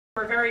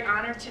We're very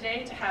honored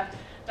today to have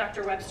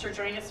Dr. Webster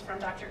join us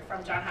from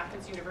Johns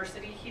Hopkins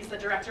University. He's the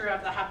director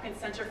of the Hopkins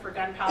Center for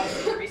Gun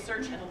Policy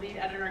Research and the lead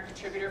editor and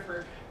contributor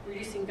for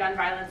Reducing Gun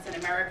Violence in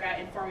America,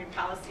 Informing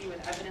Policy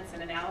with Evidence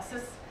and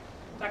Analysis.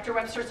 Dr.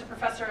 Webster is a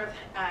professor of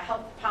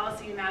health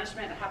policy and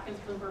management at Hopkins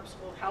Bloomberg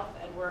School of Health,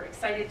 and we're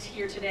excited to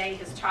hear today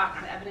his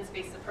talk on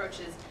evidence-based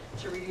approaches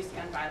to reduce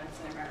gun violence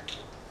in America.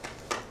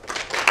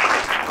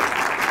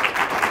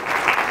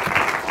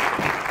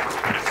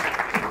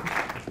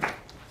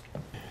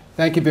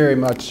 Thank you very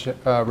much,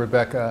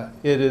 Rebecca.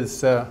 It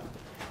is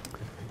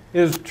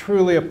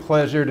truly a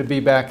pleasure to be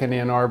back in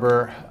Ann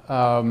Arbor.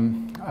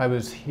 I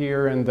was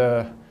here in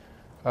the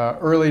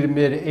early to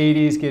mid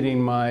 80s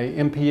getting my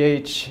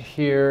MPH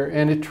here,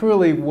 and it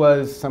truly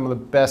was some of the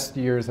best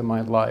years of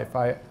my life.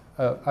 I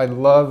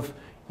love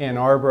Ann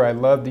Arbor. I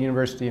love the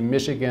University of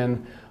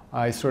Michigan.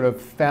 I sort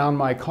of found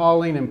my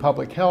calling in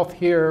public health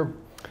here,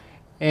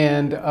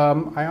 and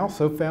I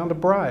also found a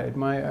bride,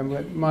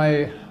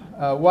 my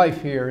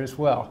wife here as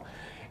well.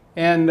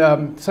 And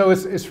so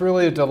it's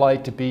really a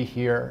delight to be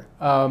here.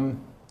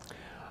 I'm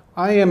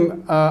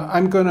going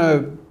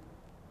to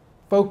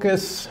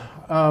focus,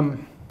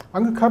 I'm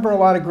going to cover a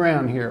lot of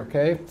ground here,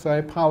 okay? So I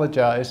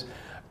apologize.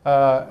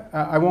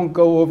 I won't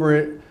go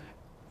over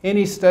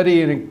any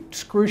study in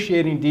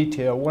excruciating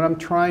detail. What I'm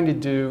trying to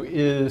do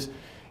is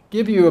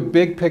give you a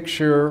big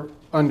picture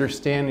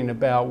understanding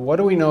about what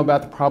do we know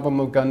about the problem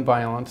of gun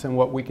violence and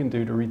what we can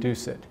do to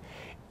reduce it.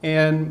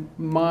 And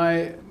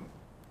my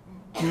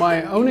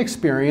own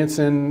experience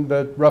in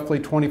the roughly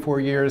 24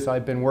 years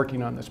I've been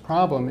working on this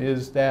problem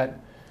is that,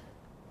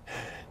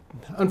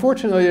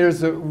 unfortunately,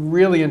 there's a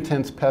really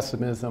intense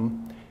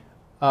pessimism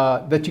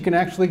that you can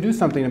actually do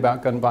something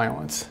about gun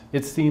violence.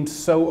 It seems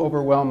so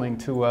overwhelming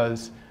to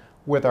us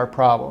with our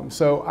problem.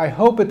 So I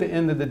hope at the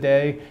end of the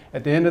day,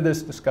 at the end of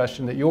this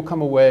discussion, that you'll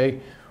come away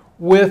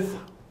with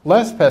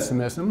less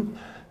pessimism,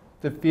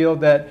 to feel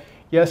that,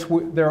 yes,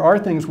 there are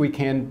things we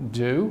can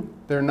do.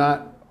 They're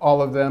not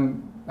all of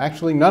them.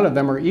 Actually, none of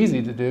them are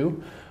easy to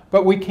do,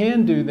 but we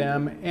can do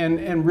them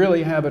and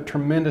really have a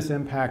tremendous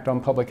impact on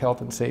public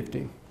health and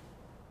safety.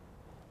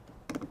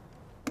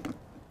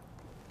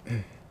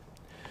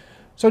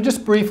 So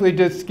just briefly,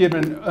 just give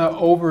an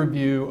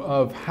overview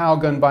of how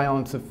gun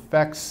violence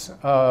affects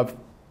public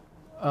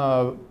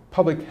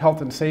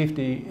health and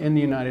safety in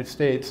the United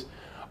States.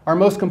 Our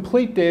most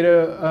complete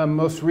data,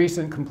 most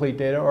recent complete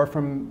data, are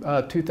from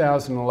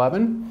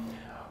 2011.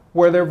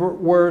 Where there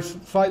were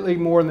slightly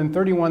more than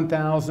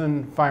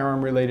 31,000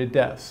 firearm-related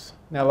deaths.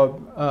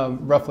 Now,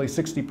 roughly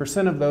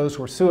 60% of those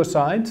were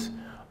suicides,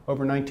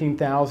 over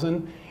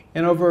 19,000,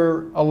 and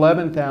over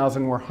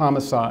 11,000 were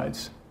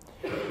homicides.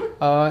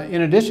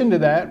 In addition to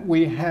that,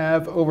 we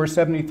have over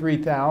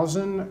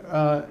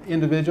 73,000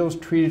 individuals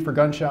treated for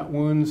gunshot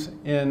wounds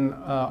in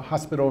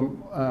hospital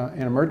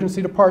and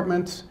emergency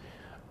departments,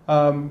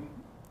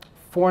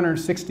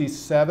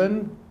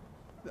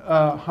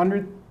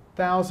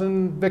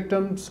 467,000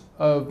 victims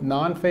of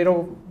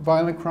non-fatal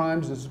violent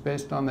crimes. This is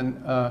based on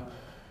the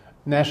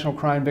National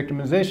Crime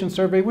Victimization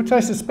Survey, which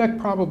I suspect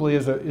probably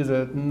is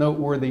a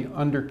noteworthy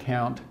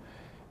undercount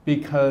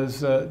because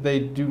they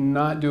do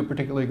not do a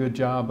particularly good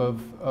job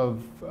of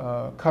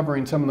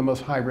covering some of the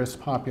most high-risk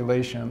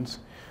populations.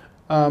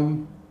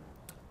 Some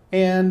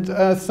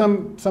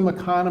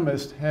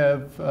economists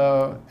have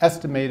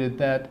estimated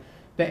that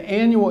the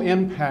annual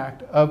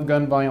impact of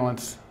gun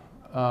violence,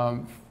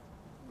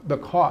 the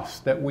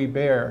cost that we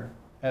bear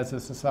as a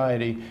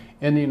society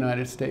in the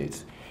United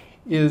States,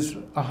 is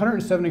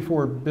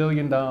 $174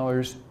 billion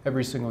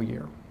every single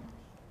year.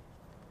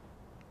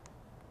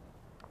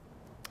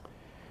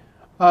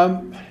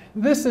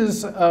 This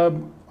is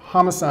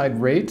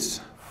homicide rates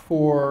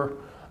for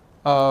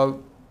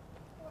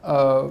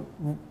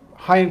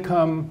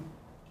high-income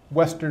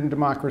Western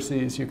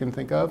democracies you can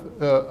think of,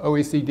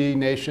 OECD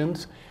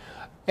nations.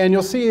 And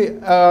you'll see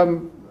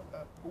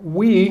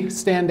we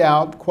stand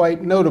out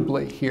quite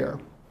notably here.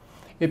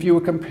 If you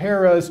would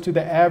compare us to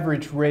the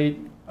average rate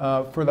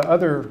for the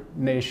other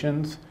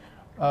nations,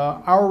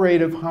 our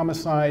rate of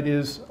homicide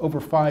is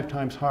over 5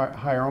 times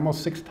higher,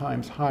 almost 6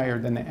 times higher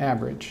than the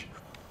average.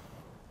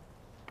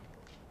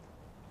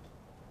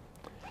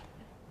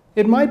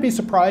 It might be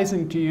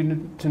surprising to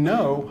you to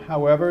know,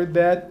 however,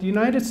 that the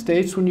United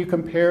States, when you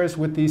compare us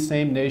with these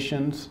same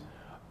nations,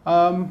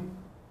 we're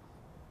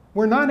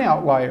not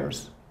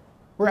outliers.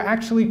 We're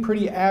actually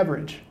pretty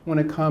average when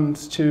it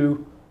comes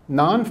to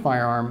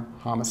non-firearm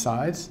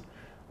homicides,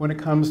 when it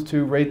comes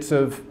to rates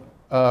of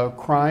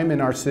crime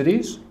in our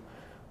cities.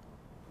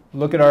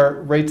 Look at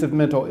our rates of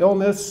mental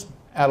illness,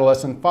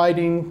 adolescent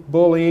fighting,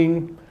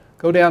 bullying,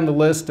 go down the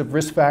list of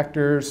risk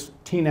factors,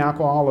 teen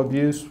alcohol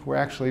abuse. We're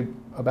actually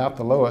about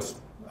the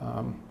lowest.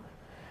 Something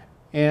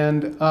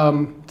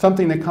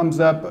that comes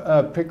up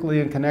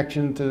particularly in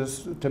connection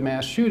to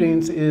mass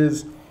shootings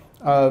is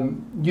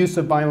use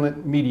of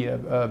violent media,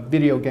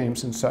 video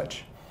games and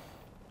such.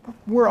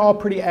 We're all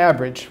pretty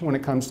average when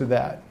it comes to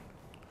that.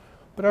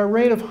 But our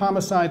rate of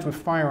homicides with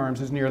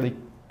firearms is nearly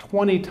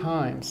 20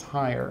 times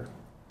higher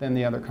than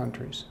the other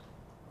countries.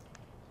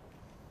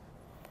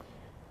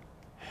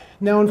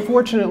 Now,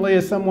 unfortunately,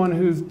 as someone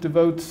who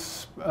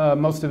devotes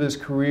most of his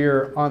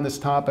career on this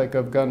topic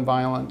of gun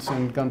violence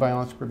and gun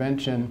violence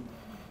prevention,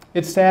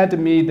 it's sad to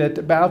me that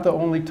about the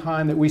only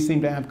time that we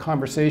seem to have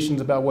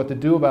conversations about what to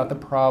do about the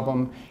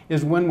problem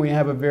is when we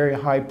have a very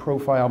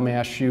high-profile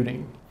mass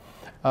shooting.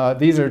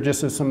 These are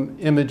just some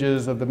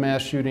images of the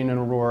mass shooting in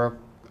Aurora,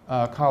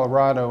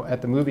 Colorado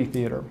at the movie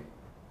theater.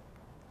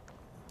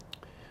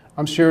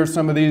 I'm sure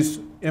some of these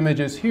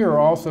images here are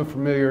also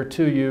familiar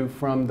to you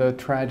from the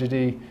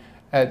tragedy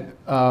at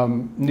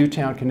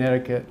Newtown,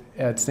 Connecticut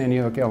at Sandy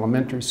Hook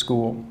Elementary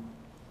School.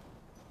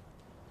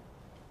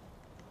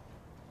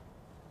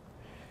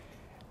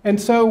 And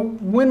so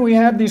when we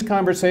have these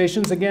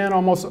conversations, again,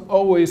 almost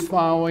always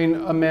following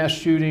a mass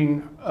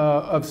shooting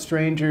of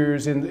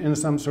strangers in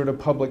some sort of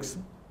public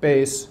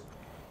space,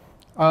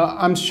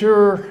 I'm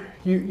sure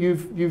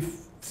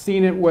you've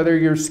seen it whether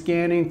you're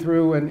scanning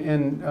through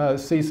and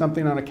see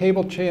something on a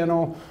cable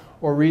channel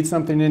or read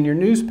something in your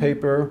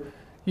newspaper.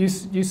 You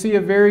see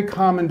a very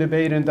common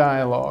debate and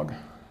dialogue.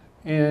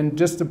 And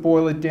just to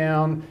boil it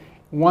down,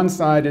 one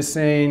side is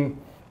saying,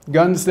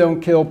 guns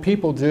don't kill,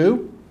 people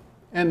do.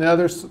 And the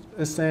other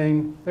is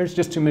saying, there's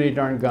just too many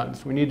darn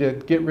guns. We need to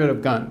get rid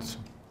of guns.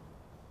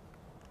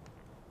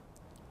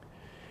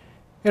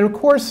 And of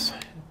course,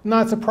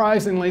 not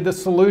surprisingly, the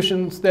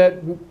solutions that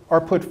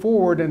are put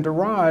forward and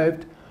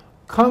derived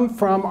come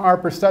from our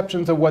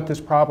perceptions of what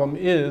this problem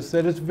is,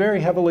 that it's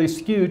very heavily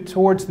skewed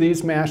towards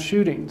these mass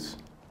shootings.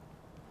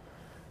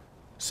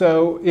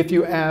 So if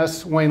you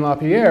ask Wayne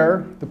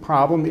LaPierre, the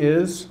problem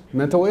is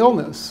mental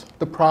illness.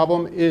 The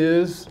problem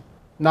is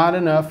not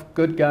enough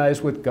good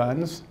guys with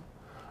guns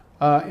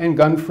and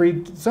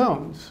gun-free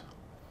zones.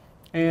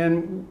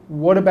 And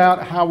what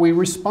about how we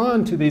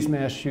respond to these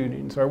mass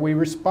shootings? Are we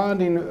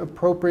responding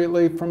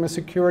appropriately from a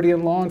security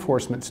and law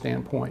enforcement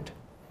standpoint?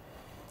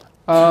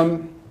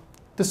 To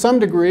some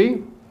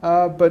degree,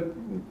 but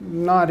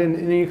not in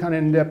any kind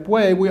of in-depth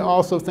way, we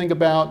also think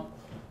about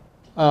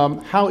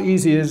how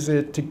easy is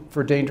it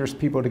for dangerous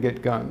people to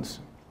get guns.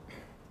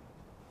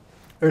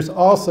 There's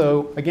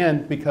also,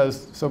 again,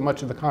 because so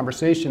much of the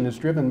conversation is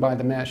driven by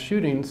the mass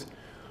shootings,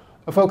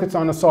 a focus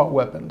on assault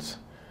weapons,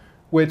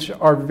 which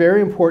are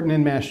very important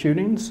in mass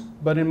shootings,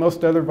 but in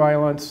most other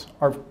violence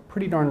are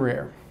pretty darn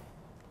rare.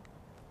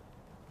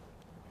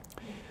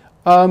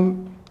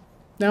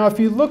 Now, if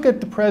you look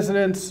at the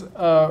President's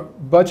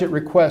budget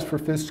request for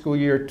fiscal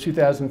year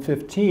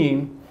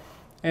 2015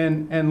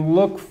 and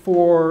look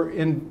for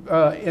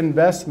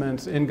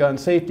investments in gun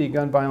safety,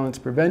 gun violence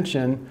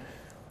prevention,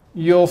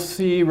 you'll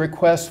see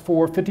requests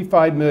for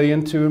 $55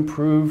 million to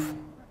improve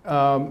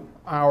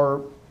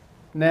our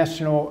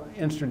National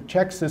Instant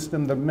Check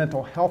System, the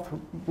mental health,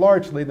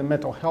 largely the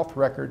mental health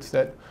records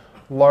that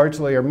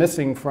largely are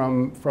missing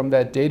from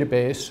that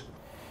database.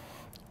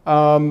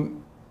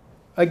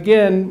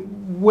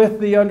 Again, with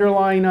the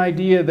underlying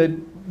idea that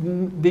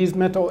these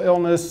mental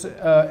illness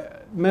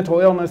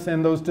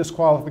and those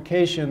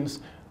disqualifications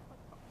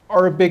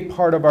are a big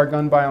part of our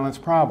gun violence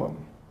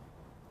problem.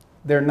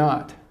 They're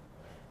not.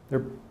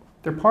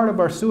 They're part of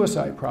our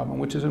suicide problem,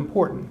 which is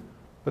important,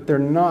 but they're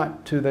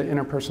not to the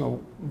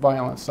interpersonal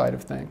violence side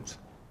of things.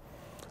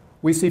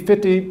 We see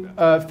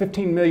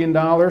 $15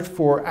 million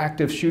for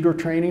active shooter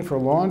training for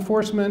law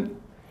enforcement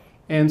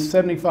and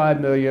 $75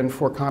 million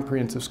for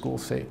comprehensive school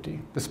safety,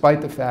 despite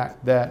the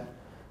fact that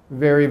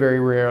very, very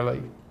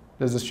rarely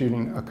does a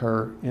shooting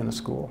occur in a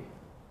school.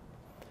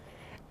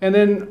 And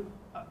then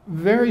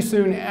very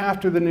soon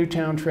after the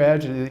Newtown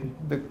tragedy,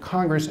 the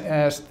Congress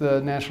asked the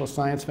National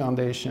Science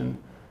Foundation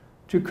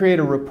to create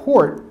a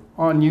report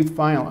on youth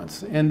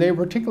violence, and they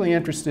were particularly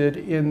interested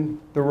in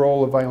the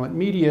role of violent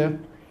media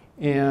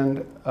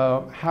and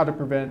how to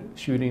prevent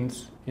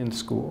shootings in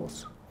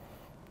schools.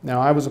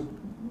 Now, I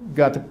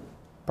got to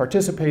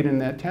participate in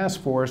that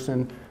task force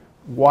and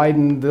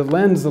widen the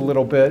lens a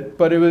little bit,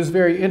 but it was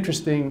very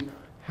interesting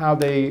how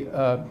they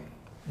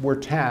were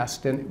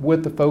tasked and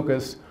with the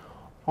focus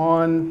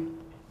on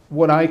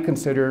what I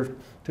consider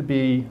to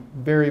be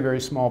very, very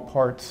small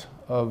parts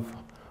of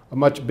a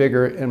much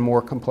bigger and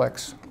more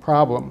complex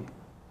problem.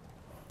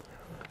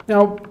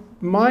 Now,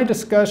 my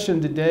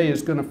discussion today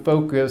is going to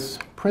focus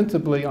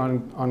principally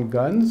on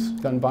guns,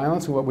 gun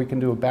violence, and what we can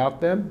do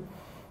about them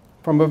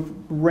from a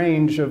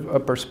range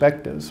of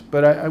perspectives.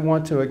 But I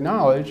want to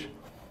acknowledge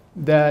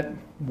that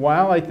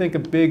while I think a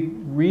big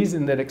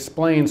reason that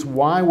explains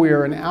why we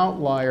are an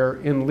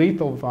outlier in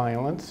lethal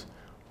violence,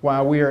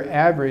 while we are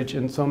average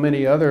in so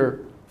many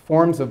other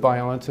forms of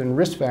violence and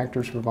risk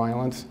factors for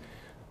violence,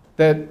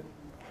 that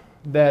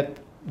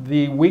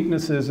the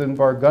weaknesses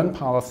of our gun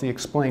policy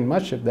explain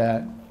much of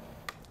that,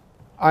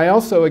 I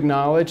also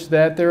acknowledge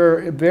that there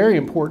are very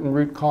important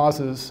root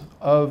causes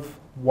of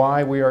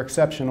why we are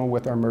exceptional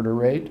with our murder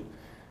rate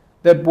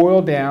that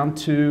boil down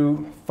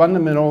to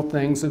fundamental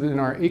things in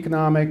our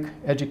economic,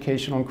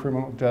 educational, and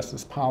criminal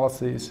justice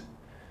policies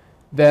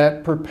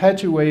that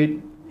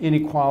perpetuate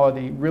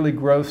inequality, really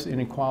gross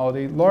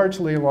inequality,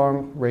 largely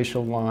along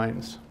racial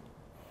lines.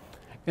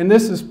 And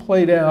this is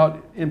played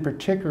out in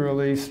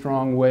particularly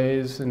strong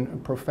ways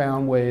and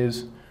profound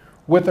ways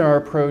with our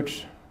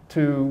approach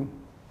to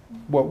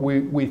what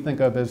we think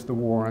of as the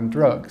war on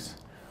drugs.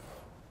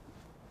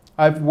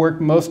 I've worked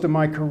most of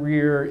my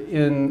career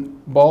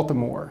in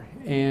Baltimore,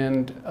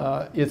 and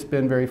it's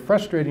been very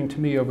frustrating to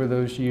me over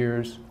those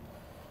years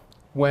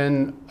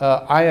when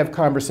I have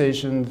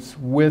conversations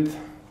with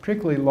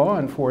particularly law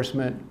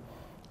enforcement,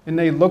 and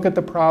they look at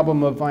the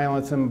problem of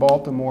violence in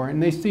Baltimore,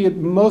 and they see it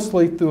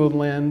mostly through a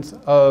lens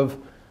of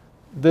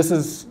this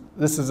is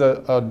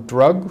a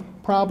drug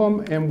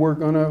problem, and we're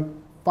going to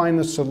find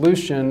the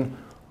solution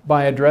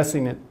by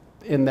addressing it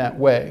in that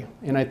way.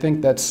 And I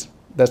think that's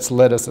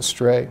led us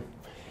astray.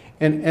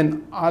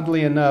 And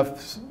oddly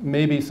enough,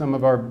 maybe some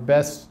of our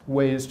best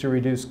ways to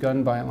reduce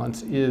gun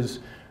violence is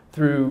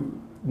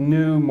through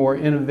new, more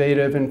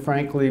innovative, and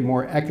frankly,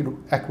 more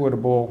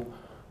equitable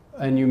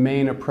and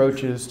humane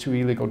approaches to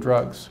illegal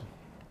drugs.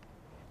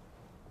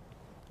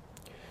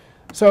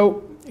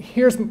 So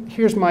here's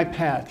my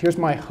path, here's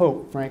my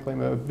hope, frankly,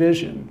 my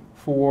vision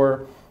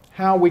for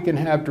how we can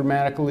have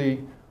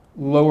dramatically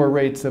lower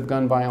rates of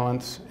gun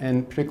violence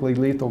and particularly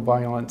lethal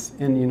violence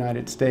in the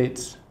United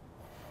States.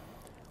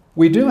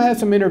 We do have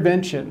some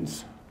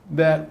interventions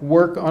that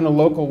work on a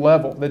local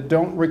level that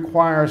don't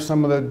require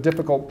some of the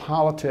difficult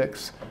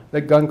politics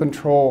that gun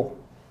control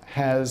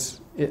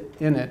has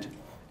in it,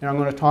 and I'm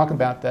going to talk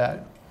about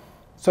that.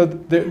 So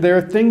there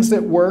are things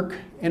that work,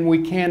 and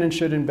we can and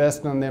should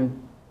invest in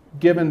them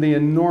given the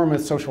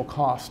enormous social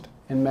cost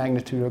and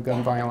magnitude of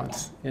gun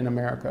violence in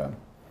America.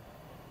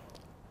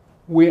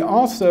 We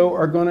also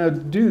are going to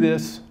do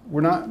this,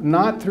 we're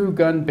not through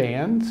gun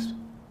bans,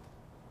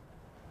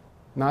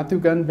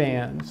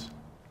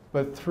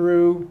 but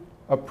through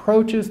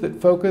approaches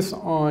that focus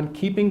on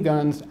keeping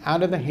guns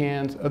out of the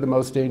hands of the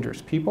most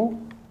dangerous people.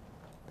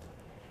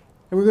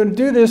 And we're going to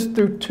do this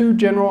through two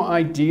general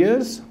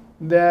ideas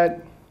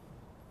that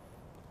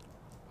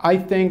I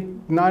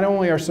think not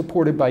only are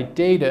supported by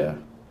data,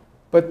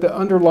 but the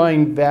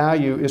underlying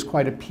value is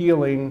quite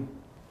appealing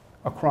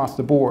across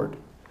the board.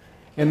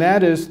 And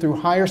that is through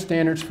higher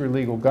standards for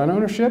legal gun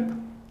ownership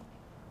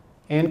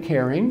and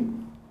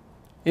carrying,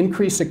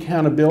 increased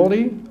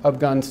accountability of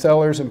gun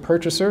sellers and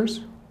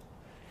purchasers,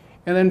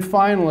 and then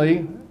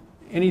finally,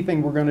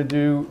 anything we're going to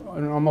do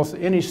in almost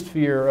any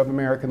sphere of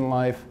American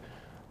life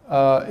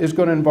is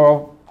going to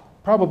involve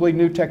probably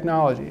new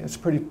technology. It's a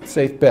pretty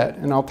safe bet,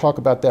 and I'll talk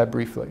about that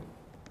briefly.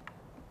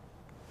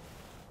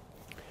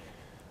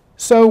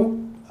 So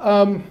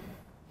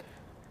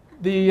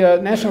the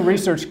National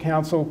Research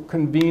Council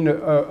convened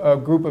a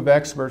group of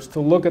experts to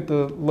look at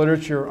the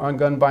literature on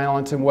gun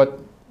violence and what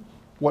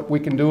we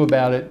can do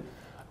about it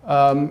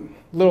a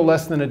little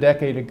less than a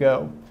decade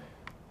ago.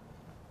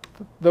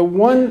 The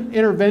one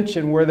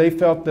intervention where they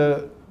felt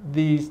the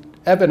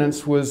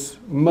evidence was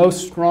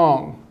most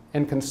strong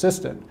and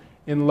consistent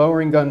in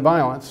lowering gun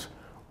violence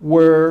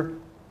were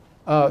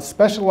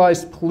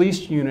specialized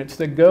police units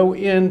that go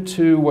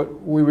into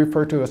what we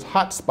refer to as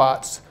hot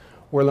spots,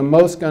 where the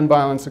most gun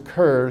violence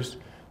occurs,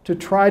 to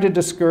try to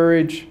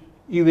discourage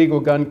illegal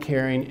gun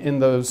carrying in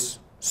those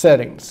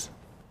settings.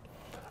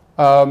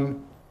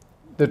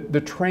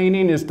 The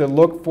training is to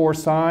look for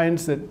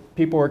signs that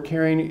people are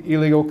carrying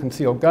illegal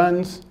concealed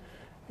guns,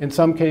 in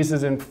some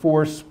cases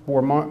enforce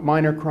for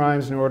minor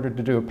crimes in order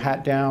to do a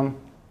pat-down.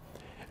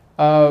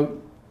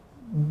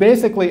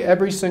 Basically,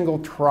 every single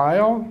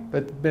trial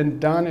that's been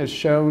done has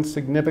shown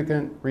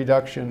significant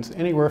reductions,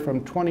 anywhere from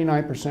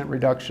 29%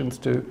 reductions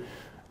to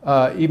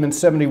even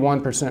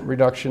 71%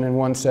 reduction in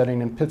one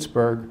setting in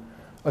Pittsburgh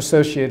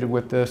associated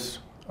with this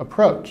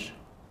approach.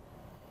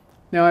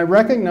 Now, I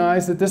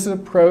recognize that this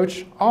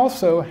approach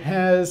also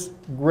has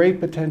great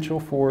potential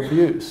for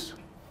abuse.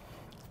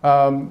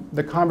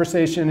 The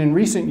conversation in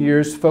recent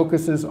years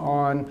focuses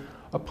on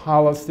a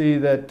policy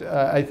that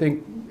I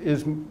think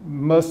is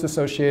most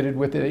associated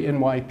with the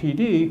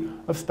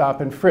NYPD of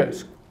stop and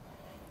frisk.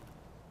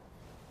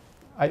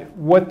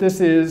 What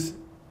this is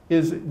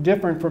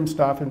different from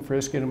stop and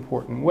frisk in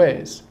important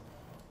ways.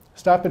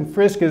 Stop and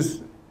frisk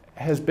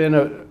has been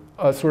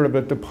a sort of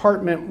a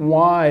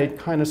department-wide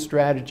kind of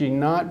strategy,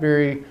 not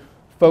very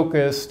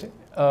focused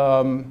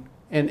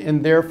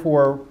and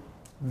therefore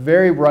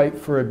very ripe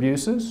for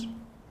abuses.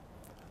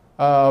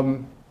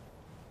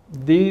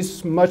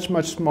 These much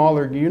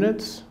smaller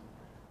units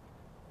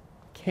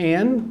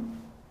can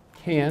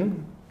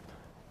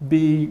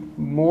be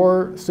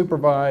more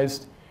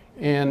supervised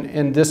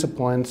and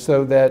disciplined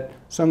so that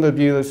some of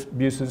the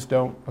abuses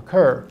don't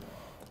occur.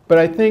 But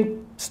I think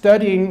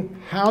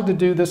studying how to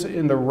do this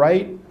in the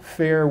right,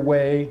 fair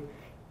way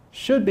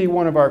should be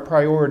one of our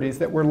priorities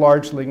that we're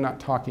largely not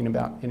talking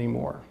about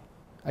anymore.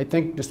 I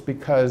think just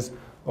because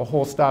the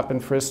whole stop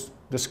and frisk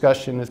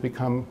discussion has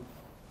become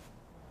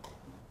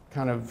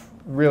kind of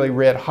really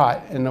red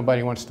hot and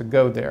nobody wants to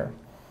go there.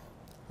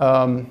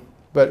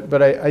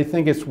 But I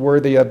think it's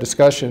worthy of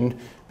discussion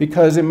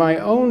because in my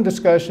own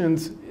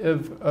discussions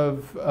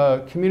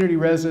of community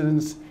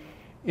residents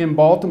in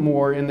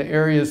Baltimore, in the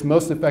areas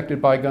most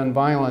affected by gun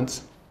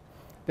violence,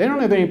 they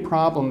don't have any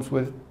problems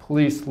with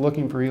police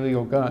looking for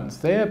illegal guns.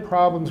 They have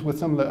problems with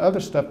some of the other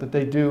stuff that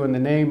they do in the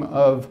name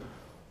of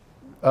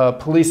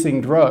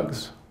policing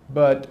drugs,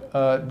 but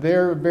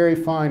they're very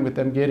fine with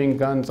them getting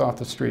guns off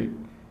the street.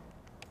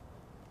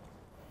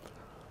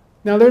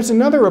 Now there's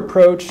another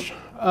approach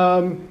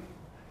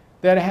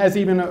that has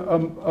even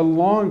a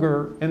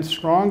longer and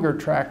stronger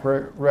track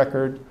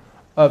record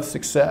of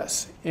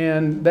success,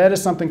 and that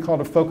is something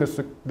called a focused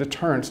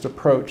deterrence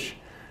approach.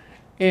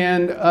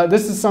 And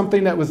this is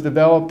something that was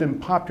developed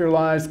and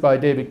popularized by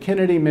David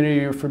Kennedy. Many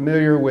of you are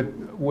familiar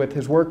with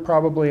his work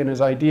probably and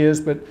his ideas,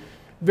 but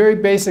very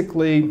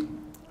basically,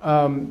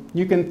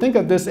 you can think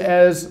of this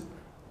as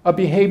a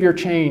behavior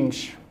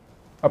change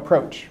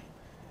approach.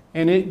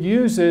 And it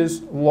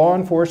uses law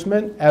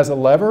enforcement as a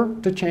lever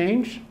to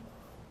change.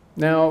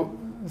 Now,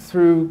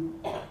 through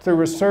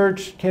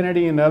research,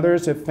 Kennedy and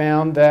others have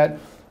found that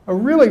a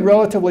really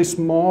relatively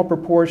small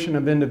proportion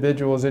of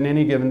individuals in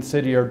any given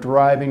city are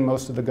driving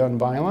most of the gun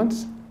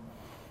violence.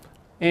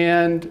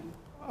 And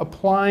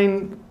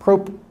applying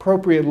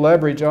appropriate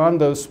leverage on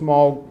those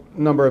small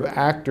number of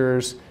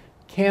actors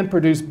can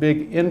produce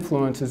big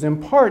influences,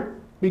 in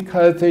part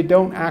because they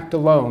don't act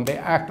alone. They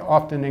act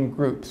often in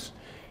groups.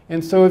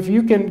 And so if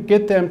you can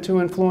get them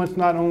to influence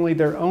not only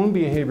their own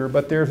behavior,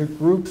 but their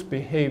group's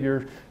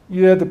behavior,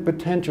 you have the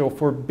potential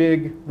for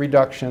big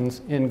reductions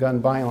in gun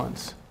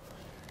violence.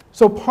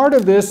 So part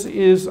of this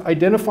is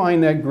identifying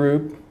that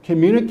group,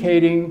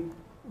 communicating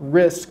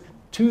risk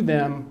to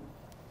them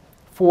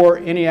for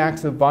any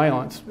acts of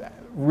violence,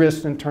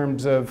 risk in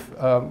terms of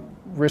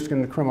risk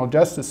in the criminal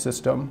justice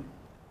system.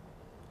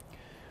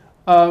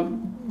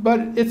 But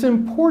it's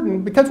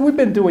important, because we've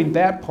been doing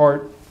that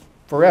part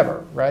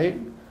forever, right?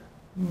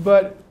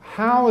 But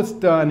how it's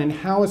done and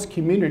how it's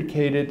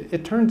communicated,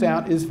 it turns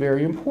out, is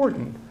very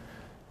important.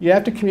 You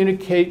have to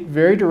communicate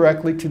very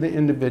directly to the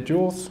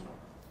individuals,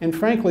 and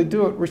frankly,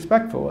 do it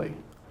respectfully.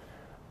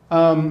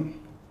 You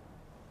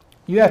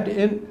have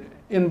to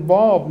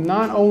involve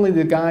not only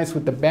the guys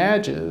with the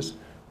badges,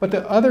 but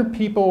the other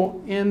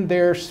people in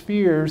their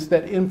spheres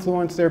that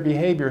influence their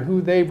behavior,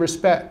 who they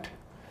respect.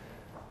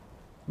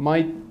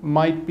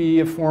 Might be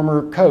a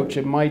former coach,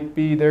 it might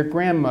be their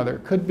grandmother,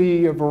 could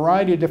be a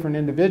variety of different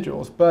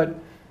individuals, but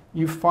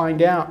you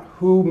find out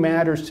who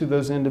matters to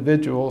those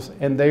individuals,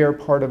 and they are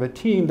part of a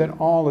team that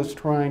all is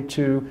trying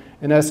to,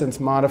 in essence,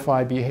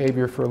 modify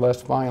behavior for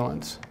less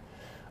violence.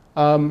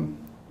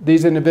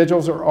 These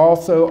individuals are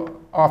also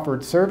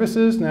offered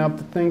services. Now,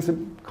 the things that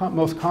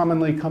most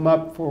commonly come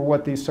up for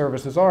what these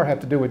services are have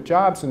to do with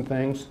jobs and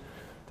things.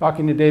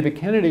 Talking to David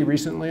Kennedy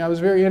recently, I was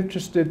very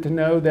interested to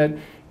know that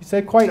he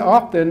said quite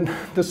often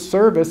the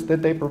service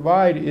that they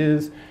provide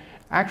is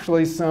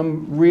actually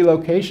some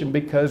relocation,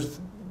 because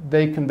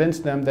they convince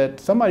them that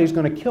somebody's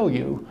going to kill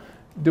you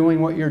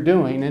doing what you're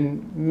doing,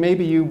 and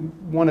maybe you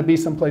want to be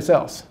someplace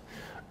else.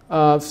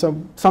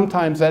 So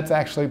sometimes that's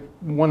actually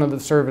one of the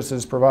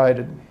services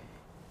provided.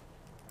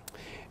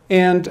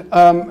 And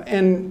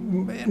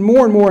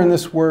more and more in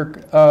this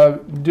work,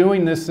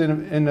 doing this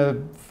in a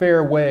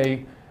fair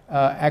way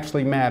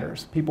actually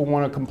matters. People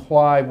want to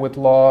comply with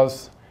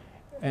laws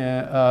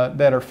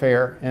that are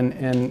fair and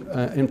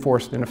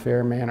enforced in a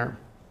fair manner.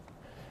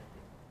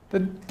 The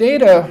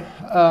data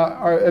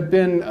have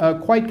been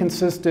quite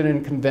consistent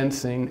and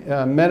convincing.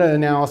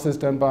 Meta-analysis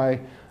done by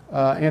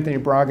Anthony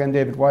Braga and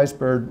David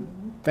Weisberg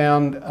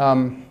found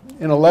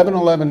in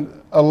 11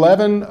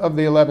 of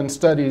the 11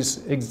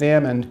 studies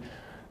examined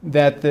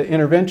that the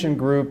intervention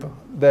group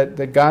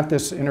that got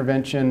this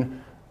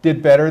intervention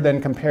did better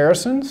than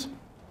comparisons.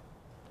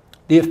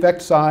 The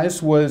effect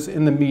size was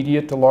in the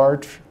mediate to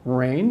large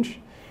range.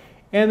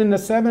 And in the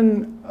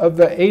 7 of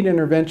the 8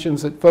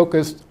 interventions that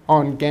focused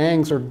on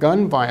gangs or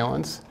gun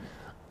violence,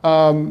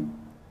 the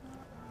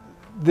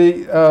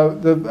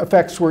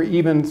effects were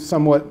even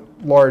somewhat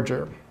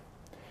larger.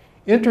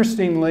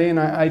 Interestingly, and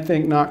I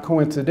think not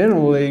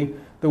coincidentally,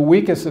 the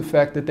weakest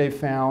effect that they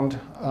found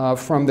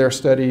from their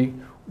study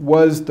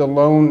was the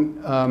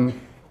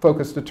lone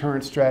focused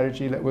deterrence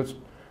strategy, that was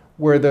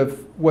where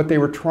what they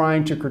were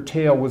trying to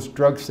curtail was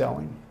drug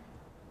selling.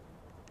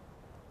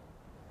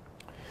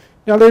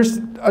 Now there's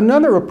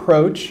another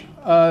approach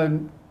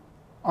on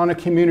a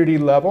community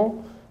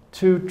level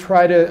to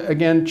try to,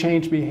 again,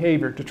 change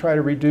behavior, to try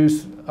to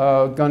reduce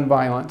gun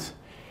violence.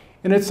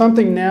 And it's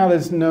something now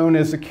that's known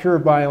as the cure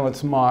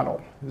violence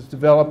model. It was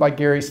developed by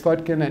Gary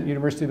Slutkin at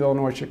University of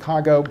Illinois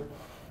Chicago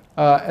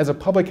as a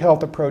public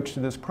health approach to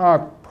this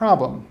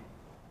problem.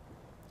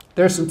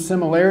 There's some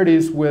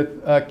similarities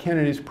with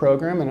Kennedy's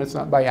program, and it's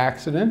not by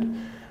accident.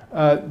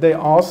 They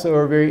also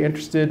are very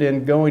interested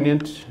in going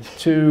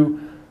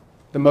into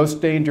the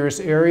most dangerous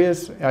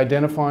areas,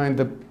 identifying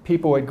the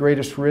people at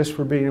greatest risk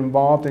for being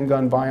involved in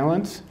gun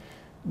violence,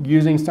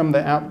 using some of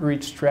the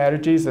outreach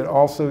strategies that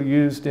also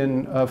used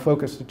in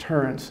focused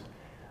deterrence.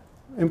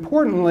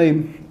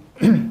 Importantly,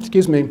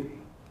 excuse me,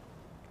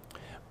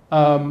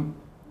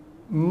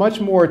 much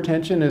more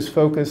attention is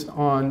focused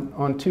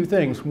on 2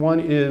 things.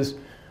 One is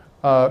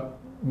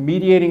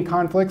mediating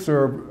conflicts,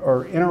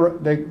 or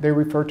they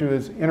refer to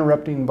as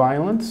interrupting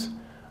violence,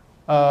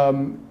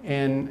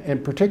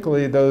 and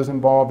particularly those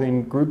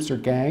involving groups or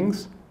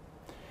gangs.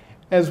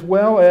 as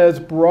well as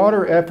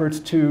broader efforts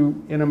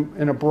to,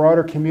 in a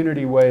broader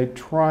community way,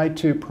 try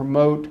to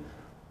promote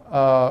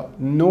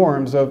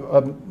norms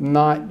of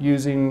not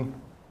using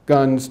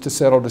guns to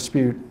settle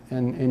dispute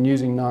and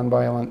using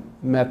nonviolent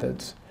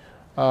methods.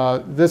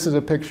 This is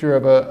a picture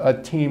of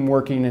a team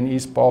working in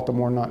East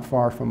Baltimore, not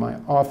far from my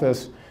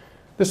office.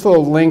 This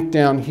little link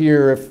down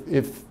here,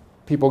 if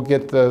people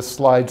get the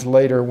slides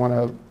later, want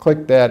to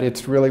click that,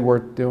 it's really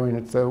worth doing.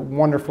 It's a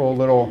wonderful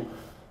little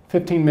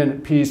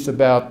 15-minute piece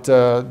about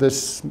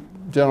this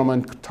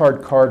gentleman,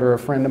 Tard Carter, a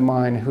friend of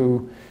mine,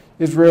 who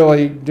is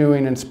really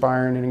doing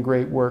inspiring and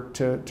great work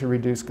to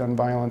reduce gun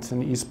violence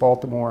in East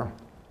Baltimore.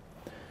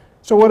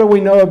 So what do we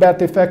know about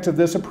the effects of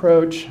this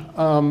approach?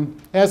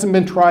 Hasn't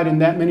been tried in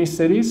that many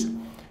cities.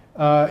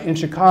 In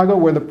Chicago,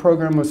 where the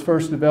program was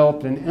first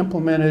developed and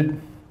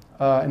implemented,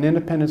 an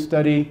independent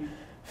study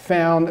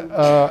found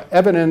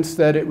evidence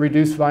that it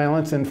reduced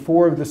violence in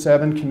 4 of the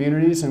 7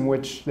 communities in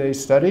which they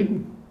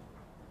studied.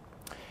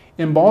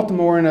 In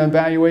Baltimore, in an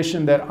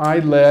evaluation that I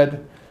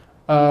led,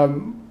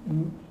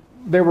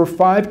 there were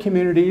 5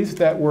 communities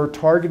that were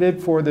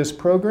targeted for this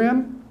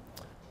program.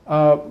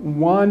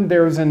 One,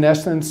 there was in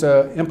essence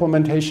an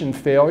implementation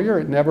failure.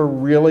 It never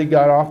really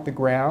got off the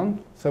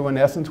ground. So in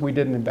essence, we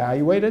didn't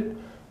evaluate it.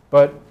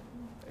 But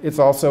it's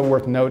also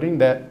worth noting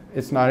that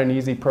it's not an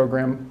easy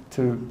program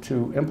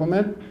to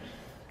implement.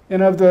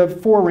 And of the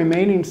 4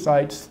 remaining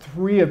sites,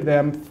 3 of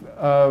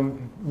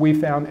them we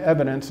found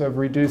evidence of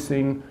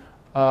reducing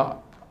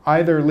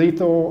either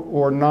lethal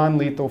or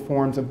non-lethal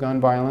forms of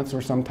gun violence,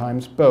 or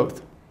sometimes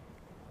both.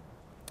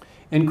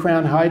 In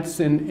Crown Heights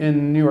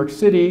in New York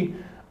City,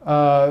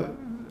 a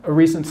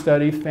recent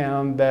study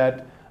found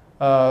that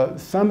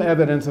some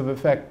evidence of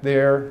effect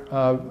there,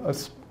 a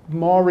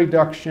small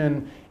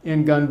reduction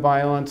in gun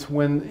violence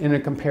when in a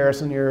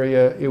comparison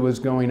area it was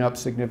going up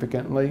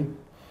significantly.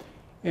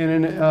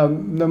 And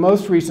in the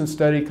most recent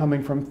study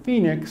coming from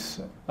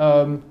Phoenix,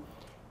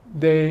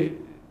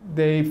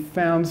 they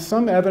found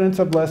some evidence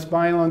of less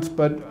violence,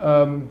 but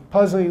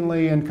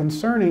puzzlingly and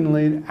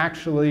concerningly,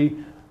 actually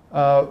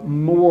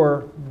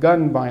more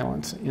gun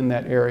violence in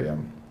that area.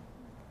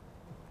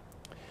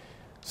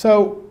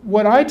 So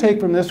what I take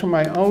from this, from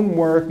my own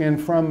work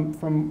and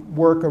from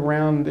work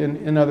around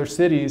in other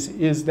cities,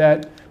 is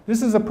that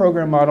this is a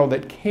program model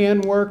that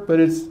can work, but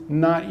it's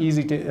not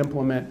easy to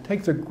implement. It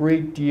takes a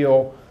great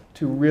deal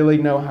to really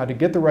know how to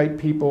get the right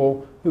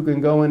people who can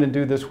go in and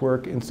do this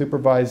work and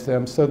supervise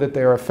them so that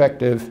they're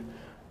effective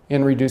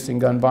in reducing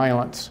gun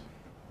violence.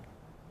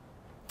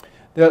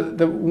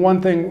 The one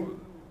thing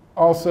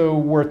also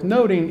worth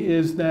noting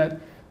is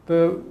that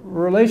the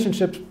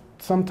relationships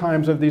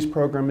sometimes of these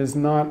programs is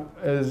not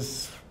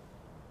as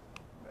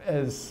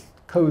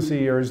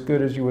cozy or as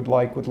good as you would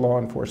like with law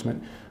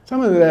enforcement.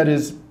 Some of that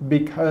is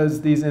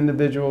because these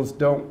individuals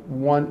don't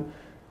want,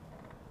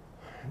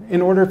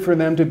 in order for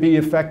them to be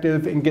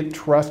effective and get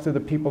trust of the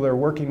people they're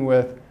working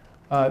with,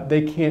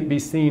 they can't be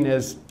seen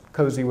as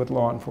cozy with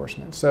law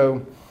enforcement.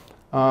 So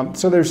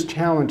there's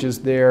challenges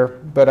there,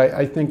 but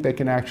I think they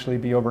can actually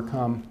be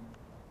overcome.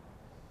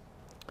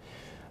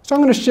 So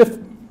I'm going to shift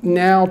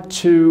now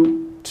to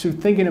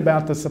thinking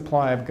about the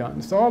supply of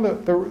guns. So all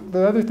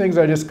the other things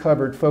I just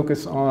covered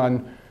focus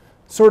on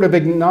sort of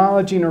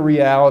acknowledging a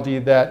reality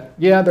that,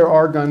 yeah, there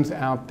are guns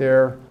out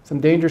there, some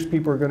dangerous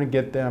people are going to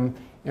get them,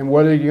 and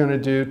what are you going to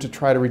do to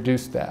try to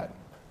reduce that?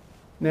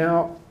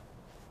 Now,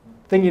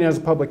 thinking as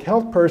a public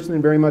health person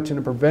and very much in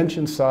the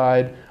prevention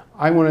side,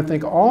 I want to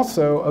think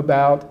also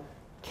about,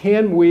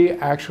 can we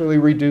actually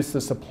reduce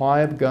the supply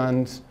of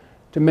guns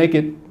to make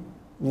it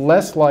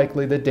less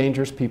likely that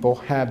dangerous people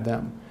have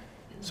them?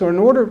 So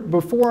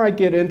before I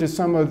get into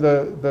some of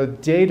the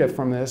data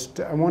from this,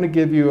 I want to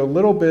give you a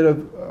little bit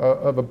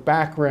of a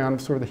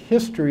background, sort of the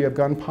history of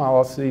gun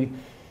policy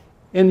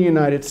in the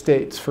United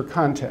States for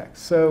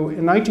context. So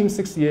in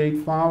 1968,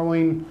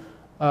 following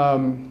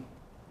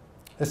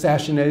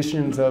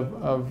assassinations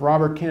of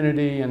Robert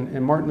Kennedy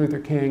and Martin Luther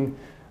King,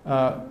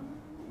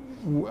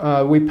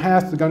 we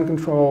passed the gun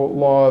control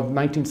law of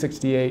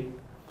 1968.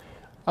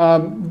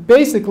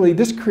 Basically,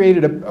 this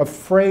created a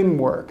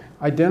framework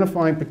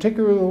identifying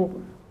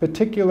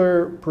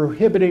particular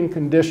prohibiting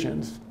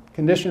conditions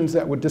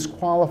that would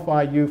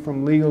disqualify you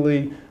from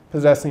legally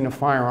possessing a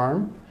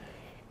firearm,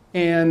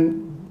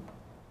 and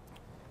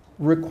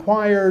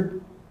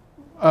required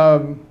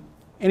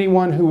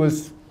anyone who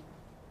was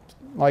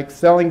like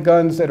selling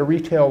guns at a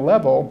retail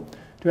level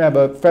to have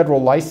a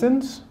federal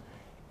license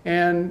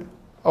and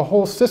a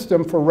whole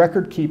system for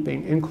record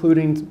keeping,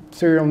 including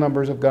serial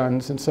numbers of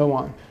guns and so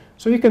on.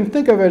 So you can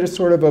think of it as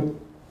sort of a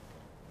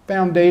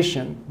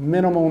foundation,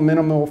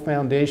 minimal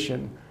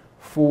foundation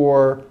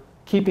for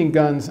keeping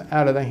guns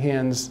out of the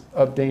hands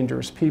of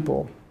dangerous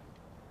people.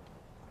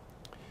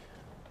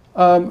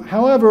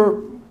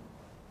 However,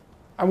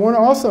 I want to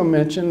also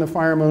mention the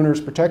Firearm Owners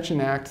Protection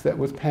Act that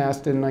was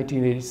passed in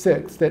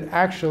 1986 that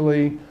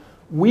actually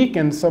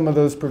weakened some of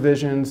those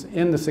provisions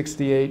in the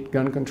 '68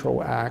 Gun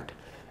Control Act,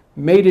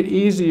 made it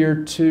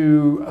easier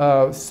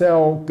to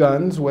sell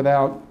guns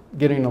without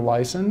getting a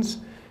license,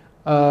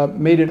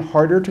 made it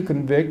harder to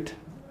convict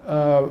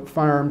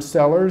firearm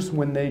sellers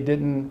when they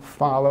didn't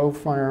follow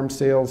firearm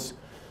sales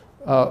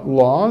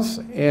laws,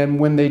 and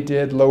when they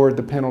did, lowered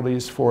the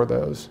penalties for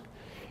those.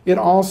 It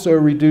also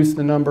reduced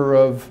the number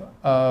of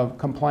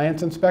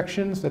compliance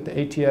inspections that the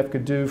ATF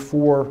could do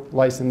for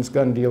licensed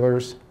gun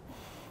dealers,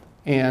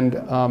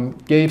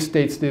 and gave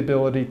states the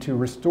ability to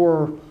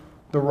restore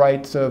the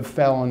rights of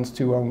felons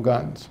to own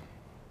guns.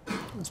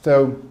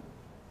 So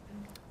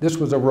this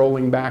was a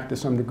rolling back to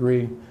some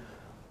degree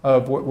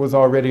of what was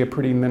already a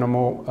pretty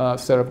minimal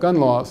set of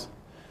gun laws.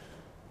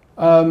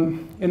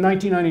 In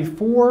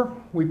 1994,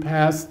 we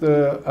passed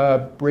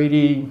the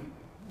Brady,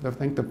 I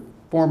think the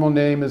formal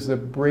name is the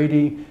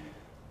Brady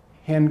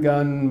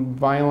Handgun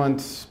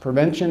Violence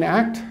Prevention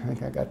Act. I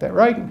think I got that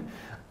right.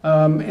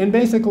 And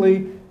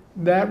basically,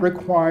 that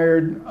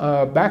required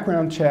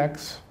background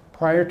checks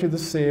prior to the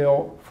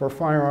sale for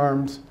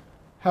firearms.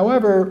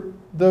 However,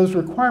 those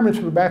requirements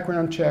for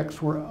background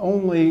checks were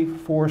only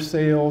for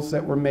sales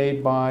that were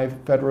made by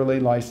federally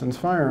licensed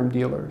firearm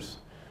dealers.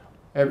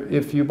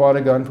 If you bought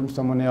a gun from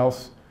someone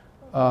else,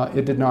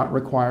 it did not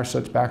require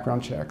such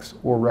background checks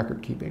or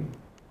record keeping.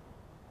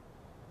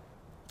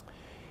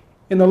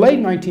 In the late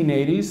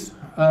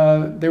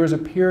 1980s, there was a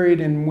period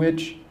in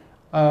which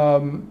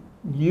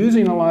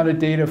using a lot of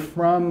data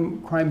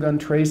from crime gun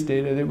trace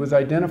data, it was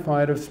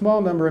identified a small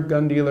number of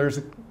gun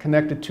dealers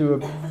connected to a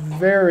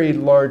very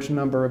large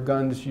number of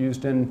guns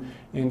used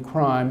in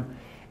crime.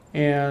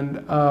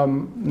 And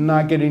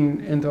not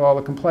getting into all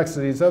the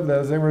complexities of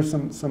those, there were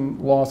some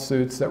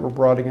lawsuits that were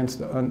brought against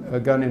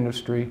the gun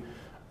industry.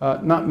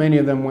 Not many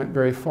of them went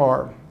very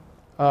far.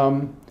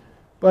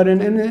 But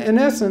in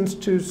essence,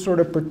 to sort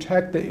of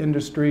protect the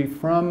industry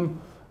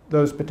from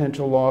those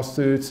potential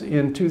lawsuits,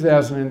 in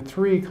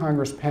 2003,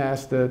 Congress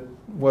passed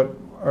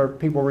what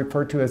people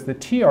refer to as the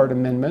TIARD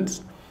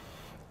amendments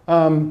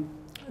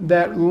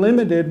that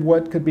limited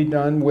what could be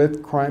done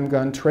with crime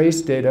gun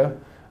trace data.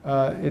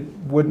 It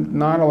would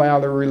not allow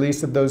the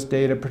release of those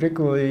data,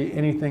 particularly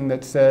anything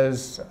that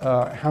says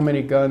how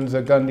many guns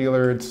a gun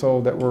dealer had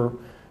sold that were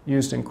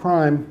used in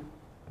crime,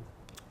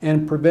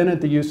 and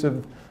prevented the use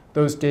of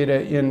those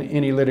data in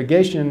any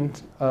litigation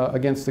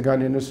against the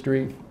gun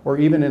industry, or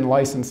even in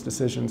license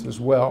decisions as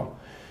well.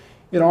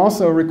 It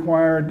also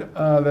required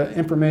the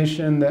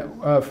information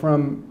that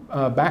from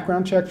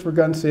background checks for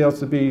gun sales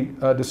to be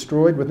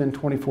destroyed within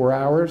 24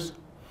 hours,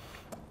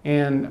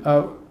 and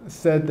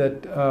said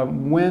that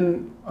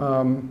when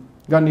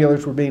gun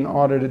dealers were being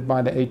audited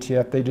by the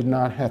ATF, they did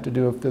not have to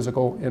do a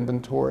physical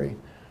inventory.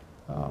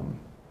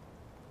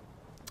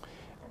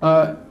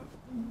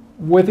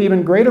 With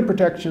even greater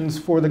protections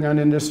for the gun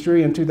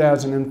industry, in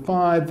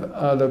 2005,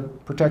 the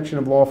Protection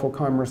of Lawful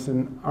Commerce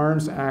in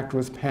Arms Act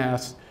was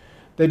passed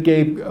that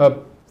gave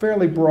a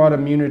fairly broad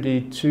immunity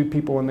to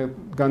people in the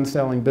gun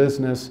selling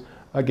business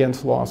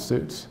against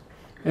lawsuits.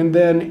 And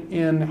then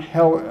in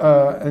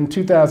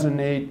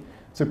 2008,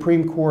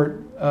 Supreme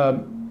Court,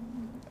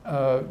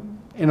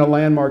 in a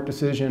landmark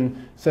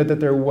decision, said that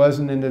there was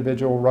an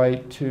individual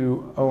right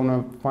to own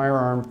a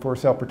firearm for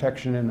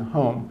self-protection in the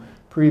home.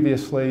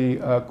 Previously,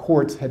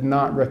 courts had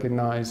not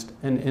recognized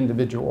an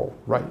individual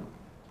right.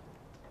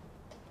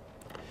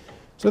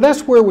 So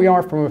that's where we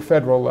are from a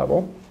federal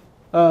level.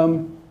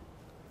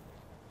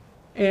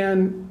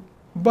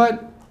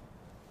 But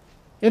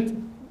it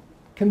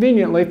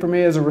conveniently for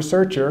me as a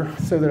researcher,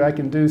 so that I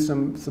can do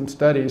some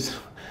studies,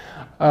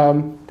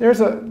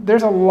 there's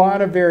a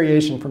lot of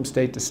variation from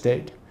state to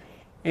state.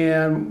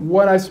 And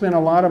what I spent a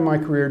lot of my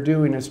career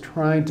doing is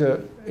trying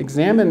to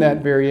examine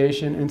that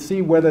variation and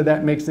see whether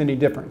that makes any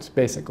difference,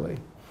 basically.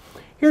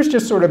 Here's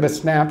just sort of a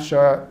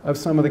snapshot of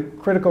some of the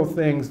critical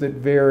things that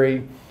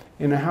vary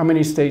in how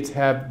many states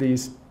have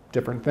these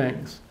different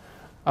things.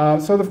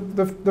 So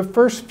the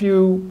first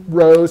few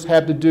rows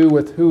have to do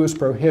with who is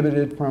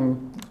prohibited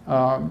from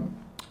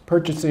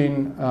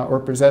purchasing or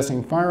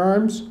possessing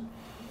firearms.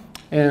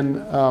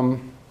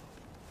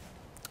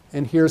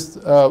 And here's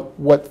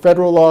what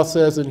federal law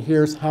says, and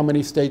here's how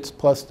many states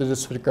plus the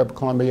District of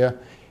Columbia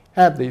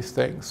have these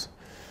things.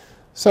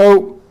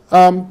 So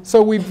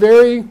we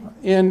vary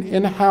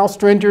in how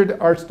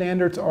stringent our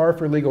standards are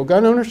for legal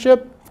gun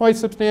ownership quite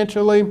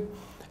substantially,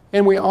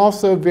 and we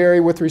also vary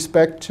with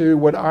respect to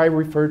what I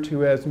refer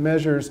to as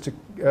measures to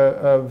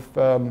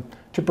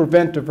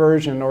prevent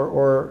diversion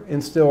or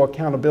instill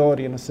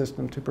accountability in the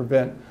system to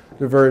prevent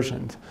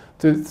diversions.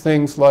 To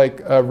things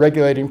like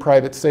regulating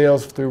private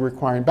sales through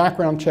requiring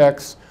background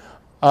checks.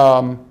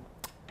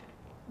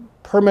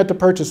 Permit to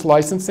purchase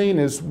licensing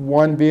is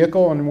one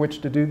vehicle in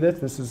which to do this.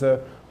 This is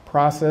a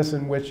process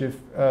in which if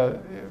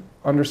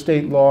under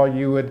state law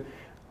you would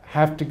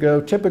have to go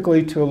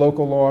typically to a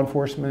local law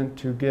enforcement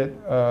to get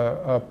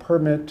a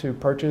permit to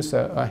purchase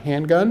a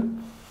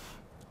handgun.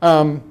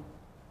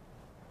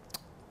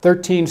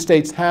 13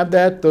 states have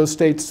that. Those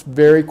states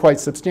vary quite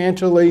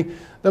substantially.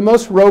 The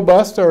most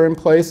robust are in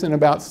place in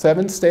about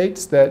 7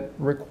 states that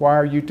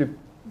require you to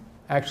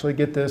actually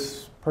get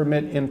this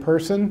permit in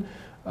person.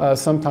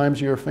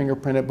 Sometimes you're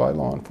fingerprinted by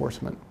law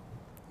enforcement,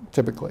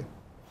 typically.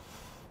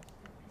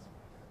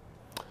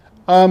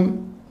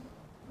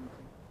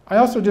 I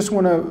also just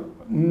want to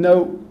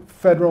note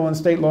federal and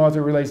state laws as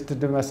it relates to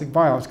domestic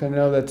violence, because I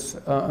know that's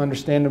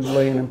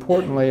understandably and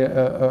importantly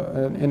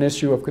an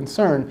issue of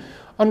concern.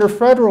 Under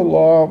federal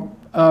law,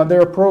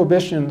 there are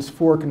prohibitions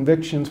for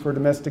convictions for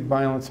domestic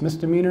violence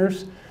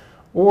misdemeanors,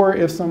 or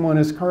if someone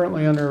is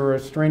currently under a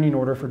restraining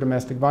order for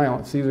domestic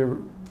violence. These are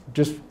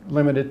just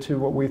limited to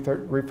what we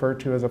refer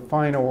to as a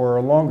final or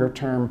a longer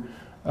term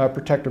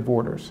protective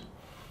orders.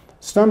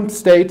 Some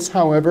states,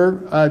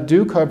 however,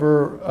 do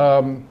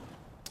cover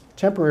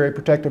temporary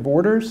protective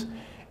orders,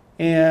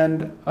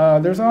 and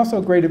there's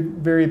also great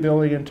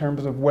variability in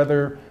terms of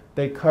whether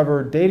they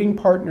cover dating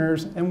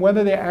partners and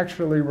whether they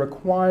actually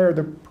require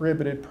the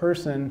prohibited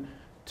person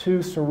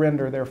to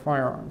surrender their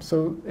firearms.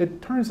 So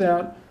it turns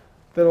out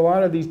that a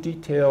lot of these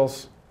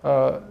details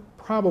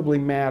probably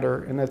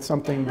matter, and that's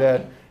something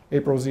that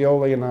April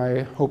Zioli and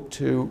I hope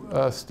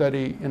to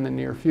study in the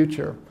near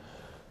future.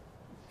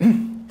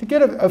 To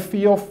get a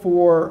feel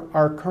for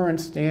our current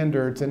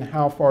standards and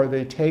how far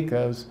they take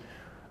us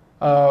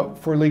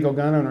for legal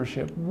gun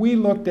ownership, we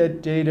looked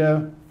at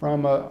data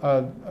from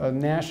a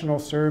national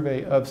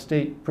survey of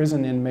state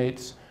prison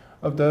inmates,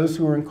 of those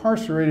who were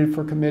incarcerated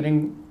for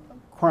committing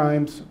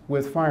crimes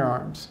with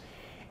firearms.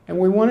 And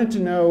we wanted to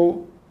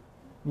know,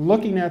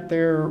 looking at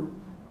their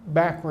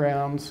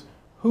backgrounds,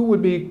 who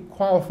would be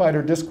qualified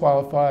or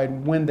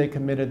disqualified when they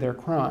committed their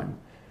crime.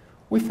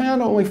 We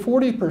found only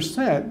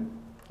 40%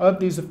 of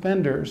these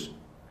offenders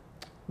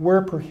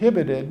were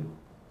prohibited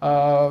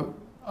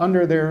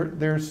under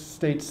their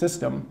state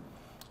system.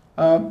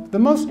 The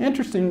most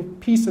interesting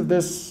piece of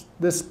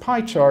this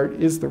pie chart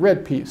is the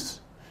red piece.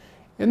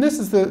 And this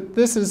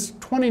is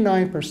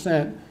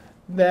 29%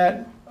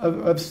 that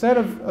of set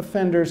of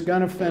offenders,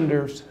 gun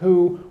offenders,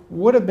 who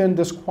would have been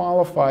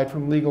disqualified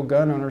from legal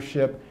gun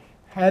ownership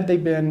had they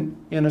been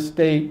in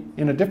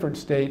a different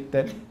state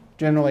that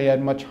generally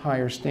had much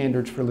higher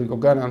standards for legal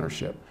gun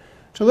ownership.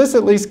 So this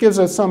at least gives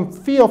us some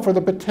feel for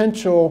the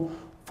potential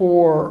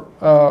for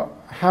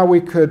how we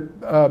could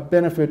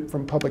benefit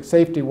from public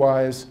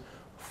safety-wise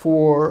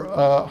for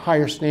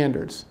higher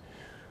standards.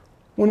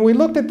 When we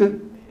looked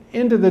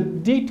into the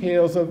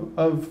details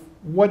of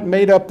what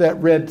made up that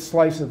red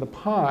slice of the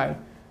pie,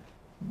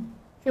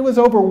 it was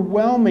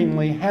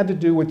overwhelmingly had to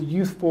do with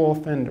youthful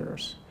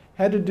offenders,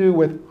 had to do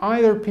with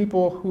either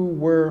people who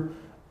were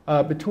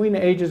between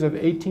the ages of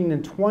 18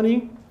 and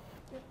 20,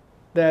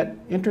 that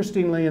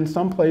interestingly in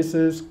some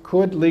places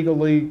could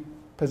legally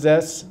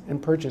possess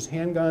and purchase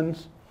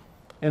handguns,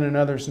 and in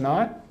others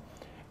not.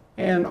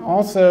 And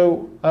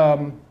also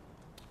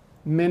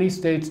many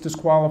states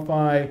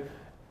disqualify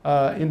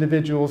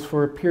individuals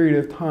for a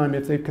period of time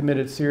if they've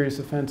committed serious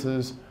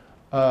offenses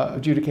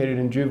adjudicated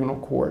in juvenile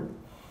court.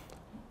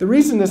 The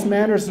reason this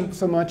matters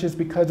so much is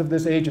because of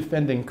this age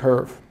offending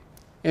curve.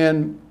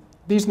 And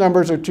these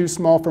numbers are too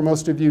small for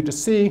most of you to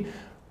see,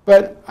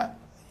 but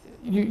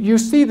you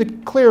see the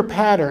clear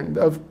pattern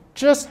of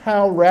just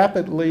how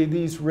rapidly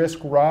these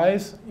risks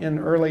rise in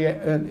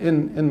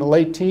the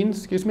late teens,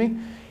 excuse me,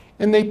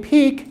 and they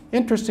peak,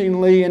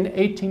 interestingly, in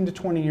 18 to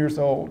 20 years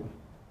old,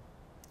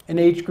 an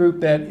age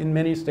group that in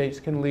many states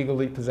can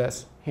legally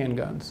possess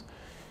handguns.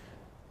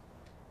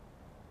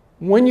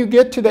 When you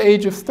get to the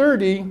age of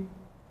 30,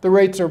 the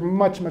rates are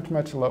much, much,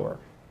 much lower.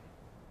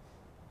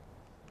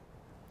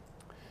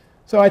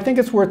 So I think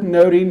it's worth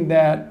noting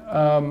that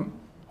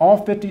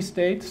all 50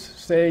 states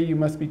say you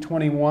must be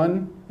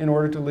 21 in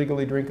order to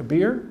legally drink a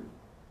beer.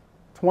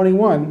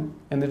 21,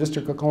 and the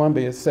District of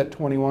Columbia has set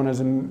 21 as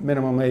a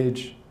minimum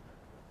age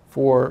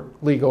for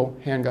legal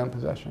handgun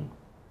possession.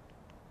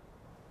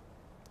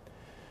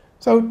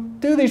 So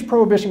do these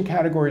prohibition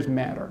categories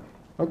matter?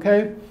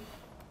 Okay?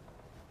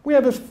 We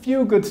have a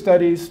few good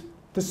studies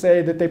to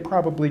say that they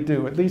probably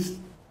do, at least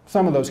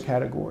some of those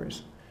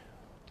categories.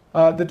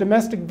 The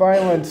domestic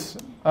violence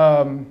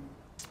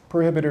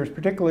prohibitors,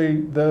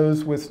 particularly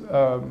those with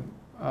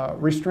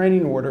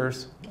restraining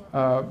orders,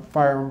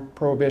 firearm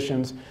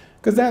prohibitions,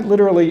 because that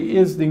literally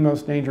is the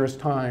most dangerous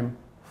time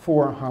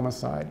for a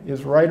homicide,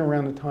 is right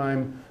around the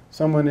time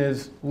someone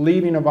is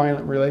leaving a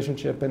violent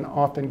relationship and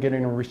often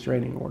getting a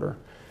restraining order.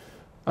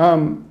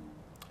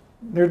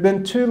 There have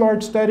been two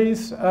large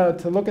studies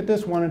to look at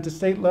this, one at the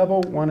state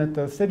level, one at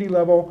the city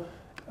level,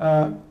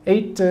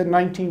 8 to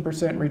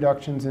 19%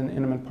 reductions in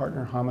intimate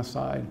partner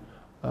homicide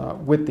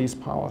with these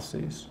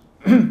policies.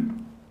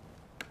 In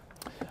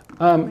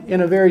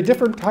a very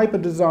different type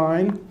of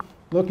design,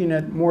 looking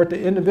at more at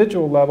the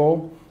individual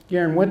level,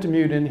 Garen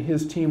Wintemute and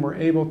his team were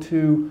able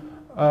to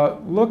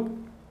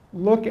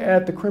look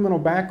at the criminal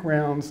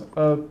backgrounds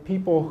of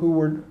people who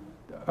were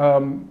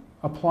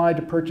applied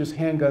to purchase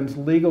handguns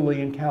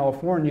legally in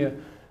California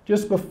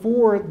just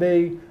before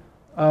they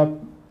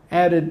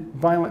added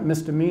violent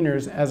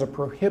misdemeanors as a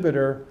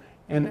prohibitor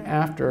and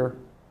after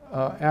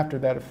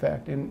that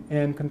effect,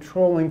 and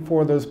controlling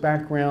for those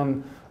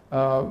background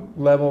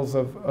levels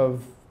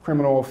of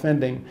criminal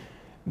offending.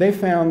 They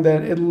found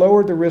that it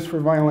lowered the risk for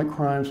violent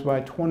crimes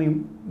by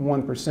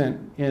 21%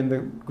 in the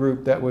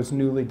group that was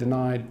newly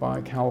denied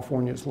by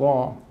California's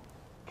law.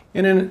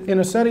 In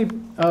a study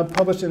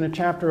published in a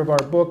chapter of our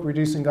book,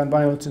 Reducing Gun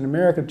Violence in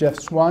America, Jeff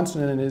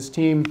Swanson and his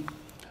team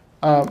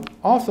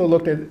also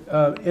looked at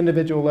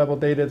individual level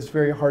data that's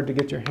very hard to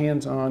get your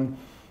hands on,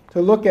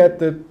 to look at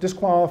the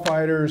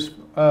disqualifiers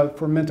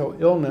for mental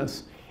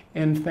illness,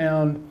 and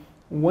found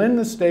when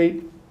the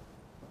state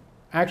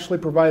actually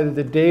provided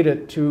the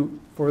data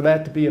for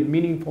that to be a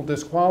meaningful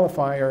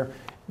disqualifier,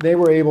 they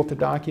were able to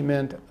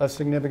document a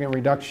significant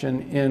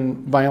reduction in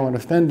violent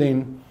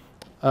offending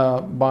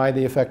by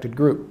the affected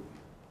group.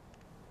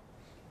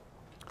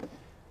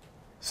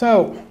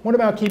 So, what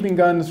about keeping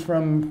guns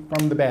from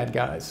the bad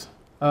guys?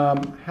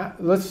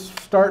 Let's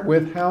start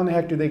with how in the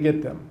heck do they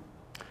get them?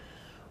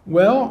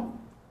 Well,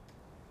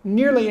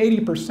 nearly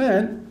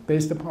 80%,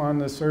 based upon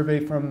the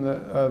survey from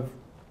that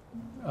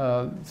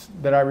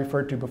I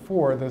referred to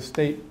before, the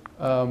state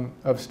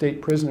of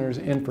state prisoners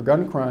in for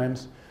gun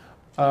crimes,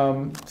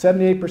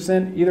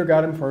 78% either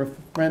got them for a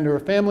friend or a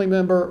family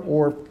member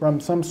or from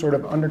some sort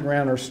of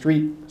underground or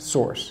street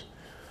source.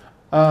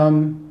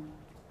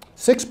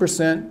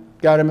 6%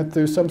 got them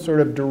through some sort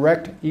of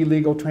direct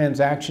illegal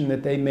transaction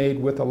that they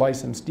made with a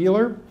licensed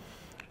dealer.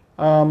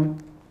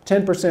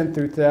 10%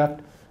 through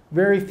theft.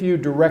 Very few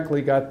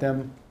directly got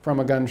them from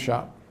a gun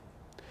shop.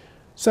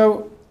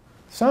 So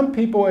some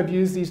people have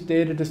used these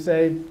data to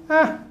say,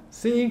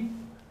 see,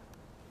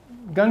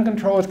 gun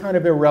control is kind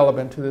of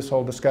irrelevant to this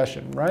whole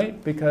discussion,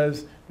 right?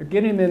 Because they're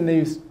getting in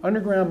these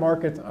underground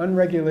markets,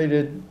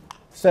 unregulated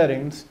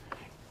settings,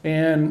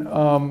 and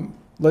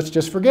let's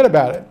just forget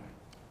about it.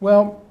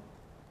 Well,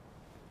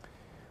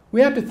 we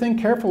have to think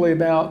carefully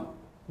about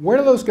where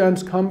do those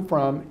guns come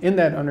from in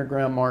that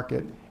underground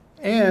market,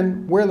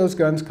 and where those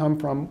guns come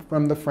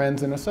from the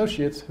friends and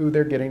associates who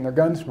they're getting their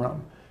guns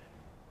from.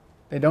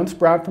 They don't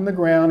sprout from the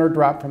ground or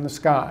drop from the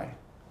sky.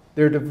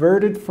 They're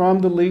diverted from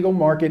the legal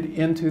market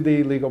into the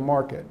illegal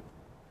market.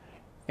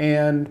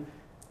 And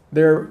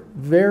they're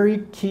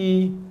very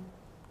key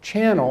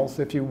channels,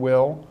 if you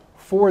will,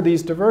 for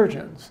these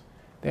diversions.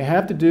 They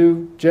have to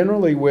do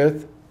generally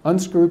with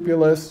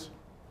unscrupulous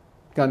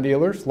gun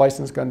dealers,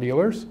 licensed gun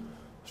dealers,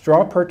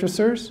 straw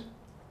purchasers,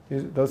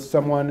 those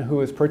someone who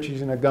is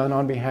purchasing a gun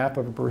on behalf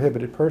of a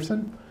prohibited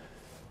person,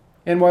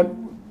 and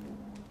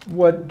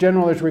what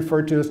generally is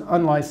referred to as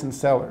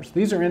unlicensed sellers.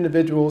 These are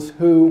individuals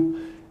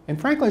who,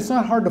 and frankly, it's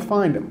not hard to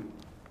find them.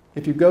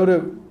 If you go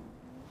to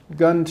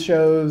gun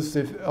shows,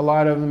 if a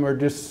lot of them are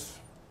just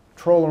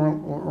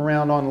trolling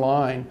around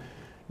online,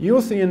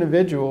 you'll see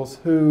individuals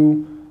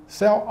who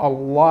sell a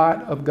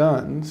lot of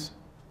guns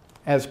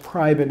as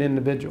private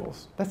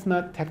individuals. That's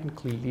not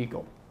technically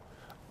legal,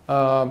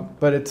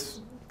 but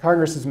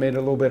Congress has made it a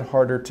little bit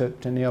harder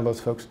to nail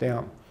those folks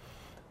down.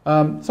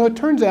 So it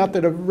turns out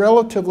that a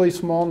relatively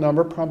small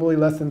number, probably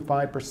less than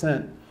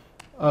 5%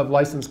 of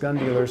licensed gun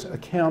dealers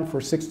account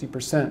for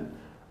 60%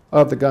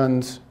 of the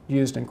guns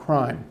used in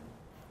crime.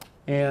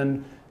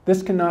 And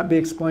this cannot be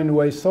explained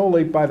away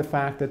solely by the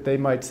fact that they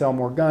might sell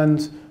more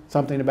guns,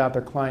 something about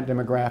their client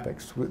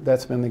demographics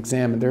that's been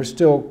examined. There's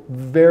still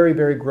very,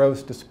 very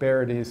gross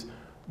disparities,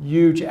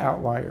 huge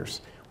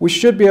outliers. We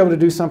should be able to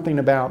do something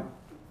about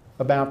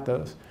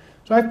those.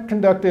 So I've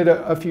conducted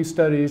a few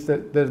studies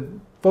that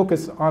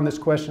focus on this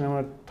question. I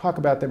want to talk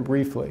about them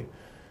briefly.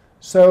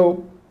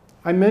 So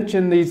I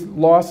mentioned these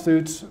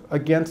lawsuits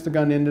against the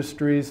gun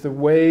industries. The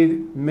way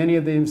many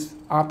of these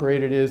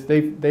operated is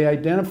they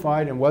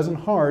identified, and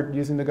wasn't hard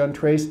using the gun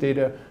trace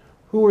data,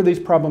 who were these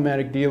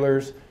problematic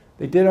dealers.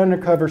 They did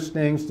undercover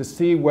stings to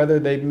see whether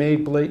they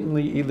made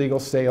blatantly illegal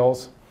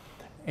sales,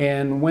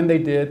 and when they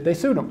did, they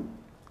sued them.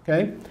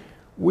 Okay?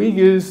 We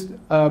used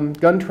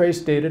gun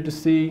trace data to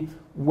see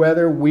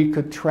whether we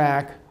could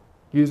track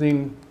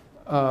using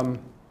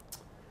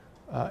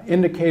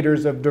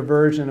indicators of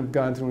diversion of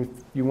guns, and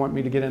if you want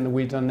me to get in the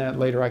weeds on that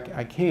later,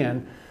 I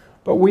can.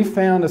 But we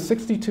found a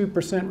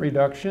 62%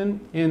 reduction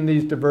in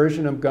these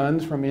diversion of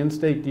guns from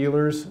in-state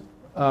dealers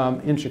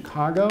in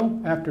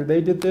Chicago after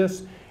they did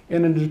this,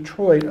 and in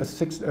Detroit, a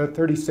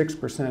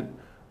 36%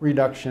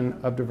 reduction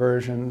of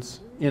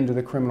diversions into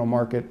the criminal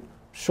market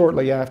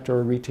shortly after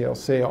a retail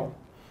sale.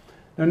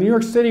 Now, New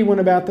York City went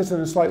about this in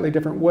a slightly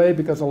different way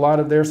because a lot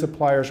of their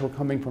suppliers were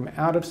coming from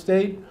out of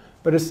state,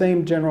 but the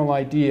same general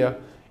idea.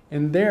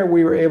 And there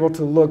we were able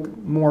to look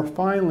more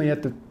finely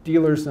at the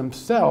dealers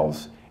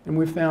themselves, and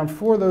we found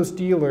for those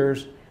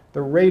dealers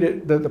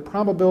the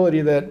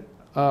probability that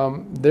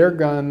their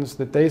guns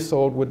that they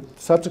sold would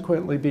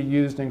subsequently be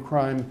used in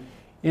crime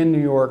in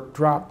New York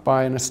dropped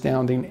by an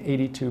astounding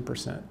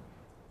 82%.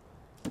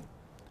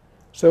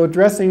 So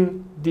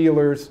addressing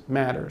dealers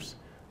matters.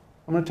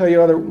 I'm going to tell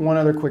you one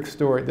other quick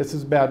story. This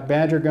is about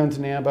Badger Guns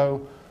and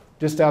Ammo,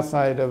 just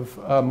outside of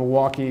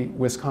Milwaukee,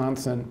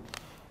 Wisconsin.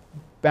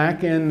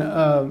 Back in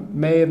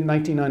May of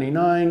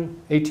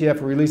 1999,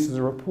 ATF releases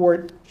a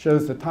report,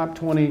 shows the top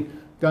 20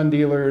 gun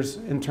dealers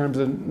in terms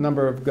of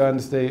number of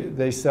guns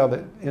they sell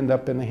that end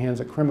up in the hands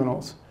of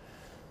criminals.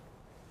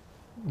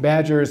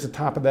 Badger is the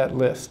top of that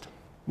list.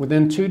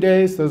 Within 2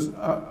 days, those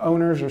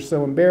owners are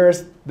so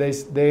embarrassed,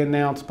 they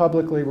announce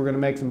publicly, we're going to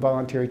make some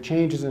voluntary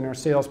changes in our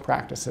sales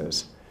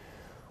practices.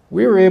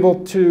 we were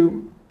able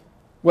to,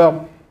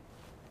 well,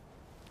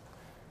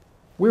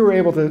 we were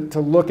able to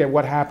look at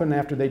what happened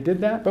after they did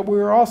that, but we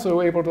were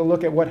also able to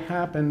look at what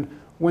happened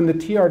when the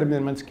TR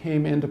amendments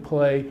came into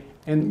play,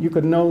 and you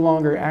could no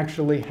longer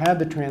actually have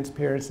the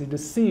transparency to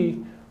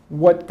see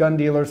what gun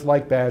dealers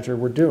like Badger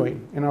were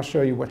doing. And I'll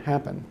show you what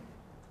happened.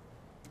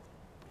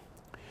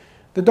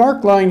 The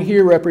dark line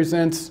here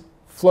represents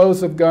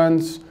flows of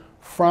guns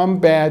from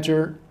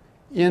Badger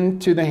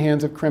into the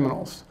hands of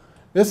criminals.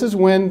 This is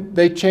when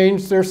they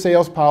changed their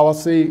sales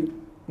policy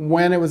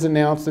when it was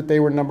announced that they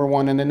were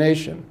 #1 in the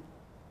nation.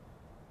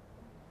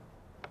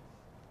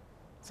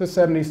 It's a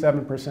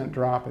 77%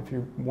 drop, if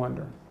you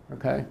wonder,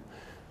 okay?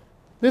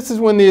 This is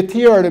when the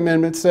TR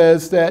amendment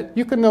says that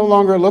you can no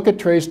longer look at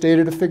trace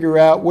data to figure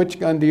out which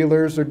gun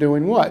dealers are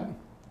doing what.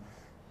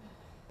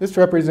 This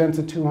represents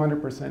a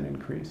 200%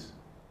 increase.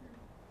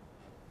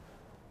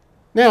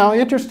 Now,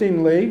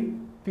 interestingly,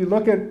 if you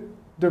look at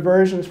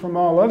diversions from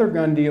all other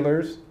gun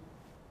dealers,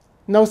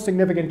 no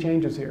significant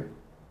changes here.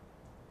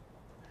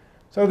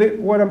 So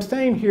what I'm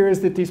saying here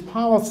is that these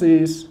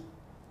policies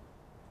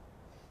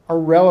are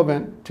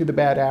relevant to the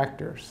bad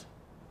actors.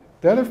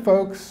 The other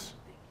folks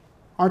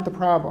aren't the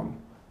problem.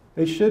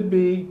 They should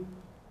be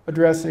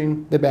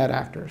addressing the bad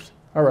actors.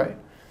 All right.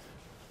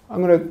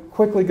 I'm going to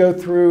quickly go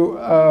through.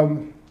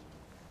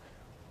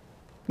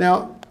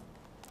 Now,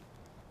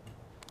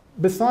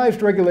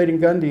 besides regulating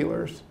gun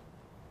dealers,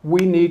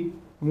 we need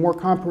more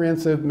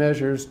comprehensive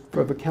measures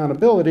of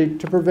accountability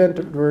to prevent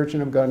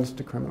diversion of guns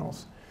to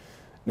criminals.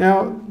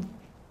 Now,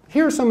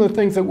 here are some of the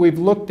things that we've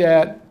looked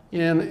at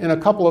in a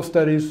couple of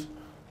studies.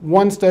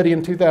 One study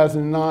in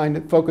 2009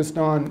 that focused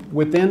on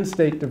within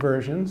state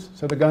diversions,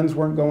 so the guns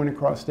weren't going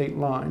across state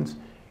lines.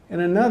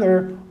 And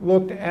another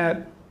looked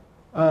at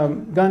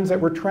guns that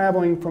were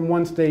traveling from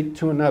one state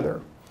to another.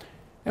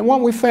 And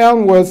what we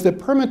found was that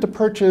permit to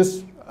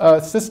purchase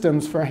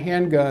systems for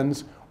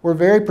handguns were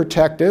very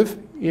protective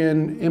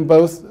in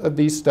both of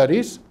these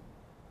studies.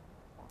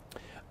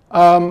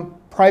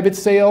 Private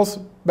sales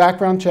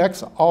background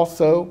checks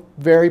also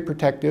very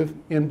protective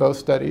in both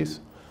studies.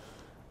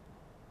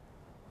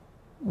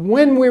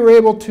 When we were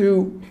able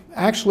to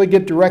actually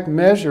get direct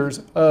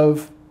measures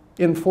of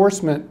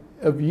enforcement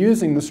of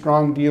using the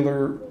strong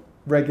dealer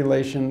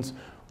regulations,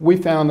 we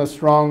found a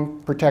strong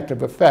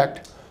protective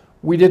effect.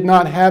 We did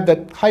not have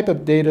that type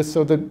of data,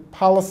 so the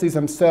policies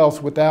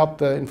themselves without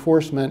the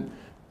enforcement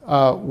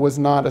was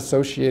not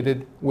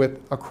associated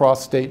with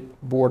across-state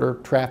border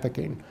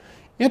trafficking.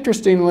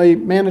 Interestingly,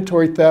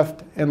 mandatory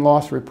theft and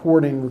loss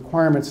reporting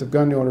requirements of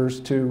gun owners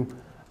to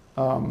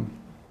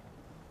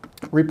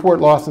report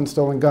lost and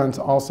stolen guns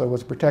also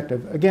was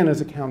protective, again,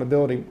 as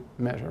accountability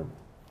measure.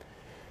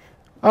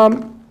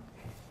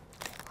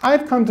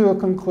 I've come to a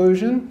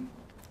conclusion,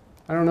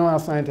 I don't know how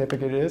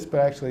scientific it is,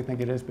 but I actually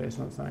think it is based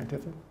on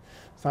scientific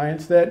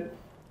science, that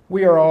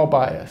we are all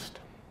biased.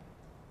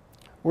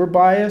 We're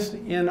biased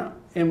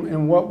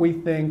in what we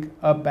think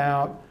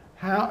about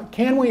how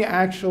can we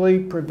actually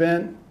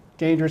prevent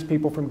dangerous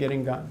people from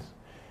getting guns.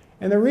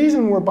 And the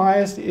reason we're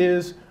biased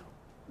is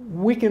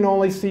we can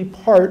only see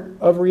part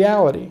of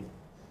reality.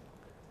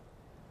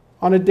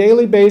 On a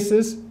daily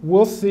basis,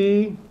 we'll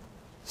see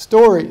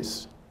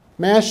stories,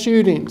 mass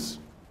shootings,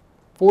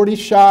 40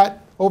 shot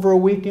over a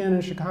weekend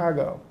in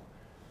Chicago.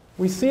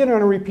 We see it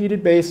on a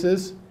repeated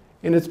basis,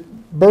 and it's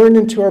burned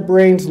into our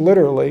brains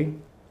literally.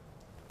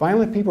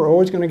 Violent people are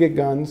always going to get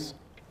guns.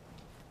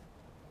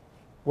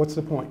 What's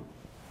the point?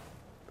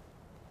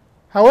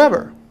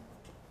 However,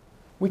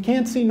 we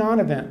can't see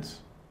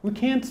non-events. We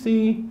can't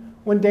see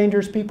when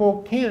dangerous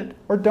people can't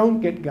or don't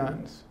get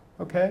guns,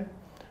 okay?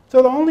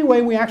 So the only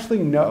way we actually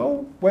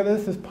know whether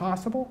this is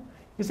possible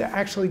is to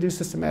actually do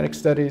systematic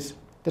studies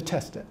to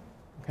test it,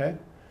 okay?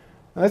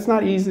 Now, that's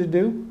not easy to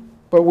do,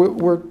 but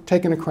we're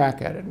taking a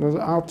crack at it. And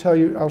I'll show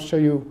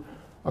you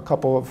a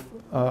couple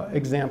of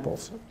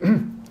examples.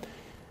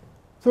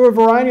 Through a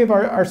variety of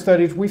our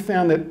studies, we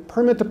found that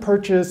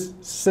permit-to-purchase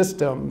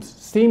systems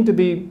seem to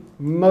be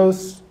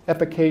most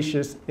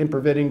efficacious in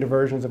preventing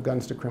diversions of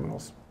guns to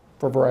criminals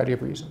for a variety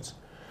of reasons.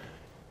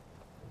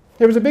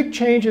 There was a big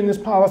change in this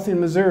policy in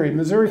Missouri.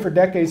 Missouri for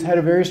decades had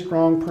a very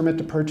strong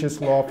permit-to-purchase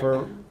law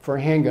for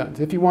handguns.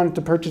 If you wanted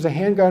to purchase a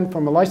handgun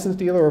from a licensed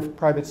dealer or a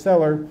private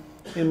seller,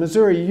 in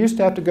Missouri, you used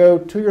to have to go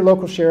to your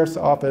local sheriff's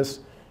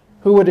office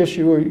who would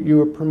issue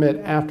you a permit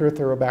after a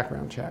thorough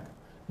background check.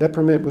 That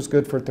permit was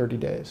good for 30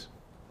 days.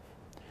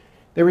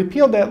 They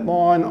repealed that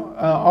law on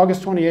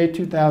August 28,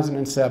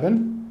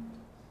 2007.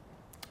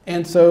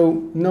 And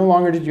so no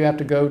longer did you have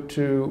to go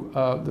to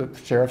the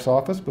sheriff's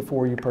office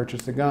before you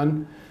purchased the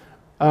gun.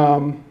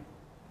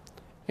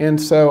 And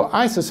so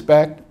I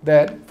suspect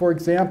that, for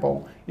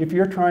example, if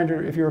you're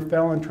a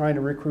felon trying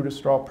to recruit a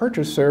straw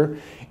purchaser,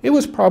 it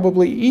was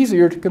probably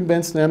easier to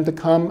convince them to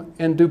come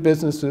and do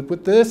business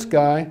with this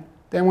guy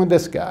than with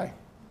this guy.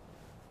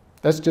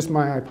 That's just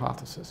my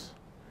hypothesis.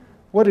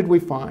 What did we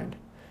find?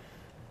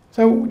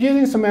 So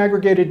using some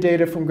aggregated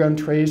data from gun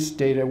trace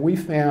data, we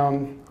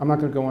found, I'm not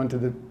going to go into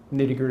the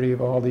nitty-gritty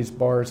of all these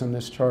bars on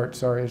this chart,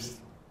 sorry, it's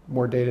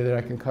more data that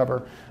I can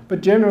cover.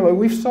 But generally,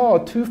 we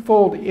saw a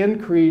twofold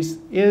increase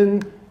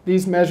in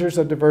these measures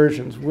of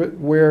diversions,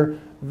 where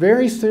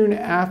very soon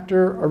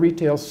after a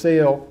retail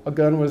sale, a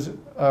gun was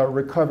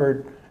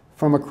recovered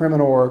from a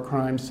criminal or a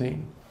crime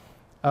scene.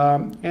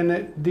 And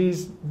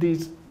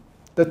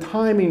the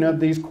timing of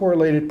these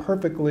correlated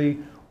perfectly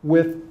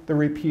with the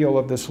repeal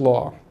of this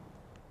law.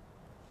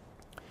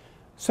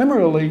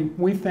 Similarly,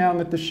 we found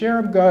that the share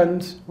of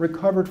guns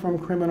recovered from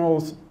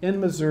criminals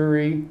in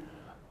Missouri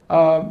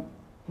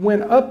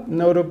went up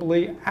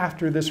notably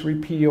after this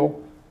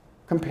repeal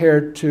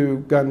compared to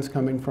guns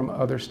coming from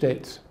other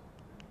states.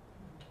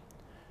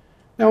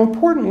 Now,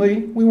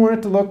 importantly, we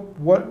wanted to look,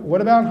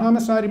 what about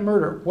homicide and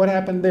murder? What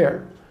happened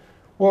there?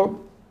 Well,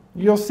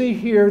 you'll see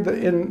here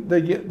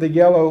the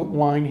yellow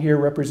line here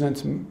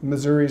represents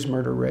Missouri's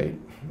murder rate,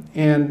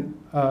 and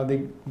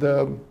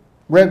the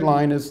red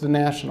line is the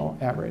national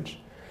average.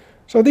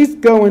 So these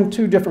go in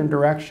two different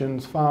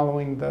directions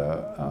following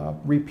the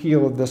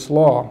repeal of this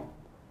law.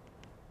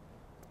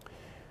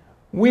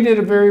 We did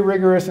a very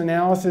rigorous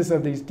analysis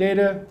of these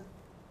data.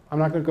 I'm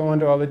not going to go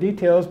into all the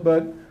details,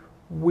 but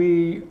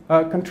we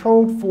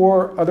controlled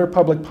for other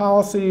public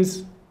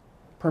policies,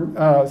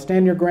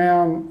 stand your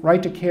ground,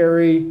 right to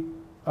carry,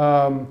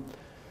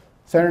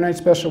 Saturday night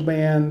special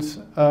bans,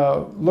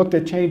 looked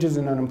at changes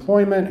in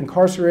unemployment,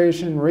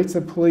 incarceration, rates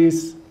of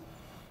police,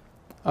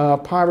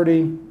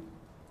 poverty,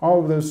 all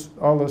of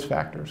those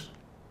factors.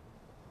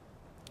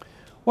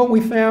 What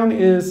we found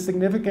is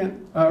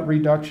significant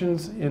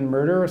reductions in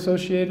murder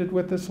associated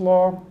with this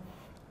law,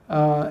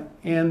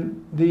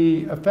 and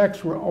the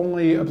effects were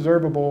only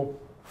observable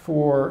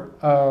for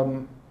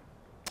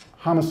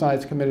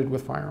homicides committed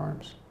with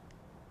firearms.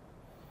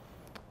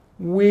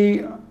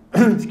 We,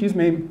 excuse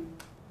me,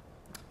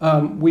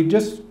 we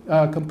just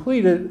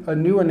completed a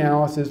new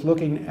analysis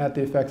looking at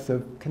the effects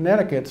of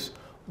Connecticut's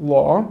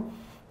law,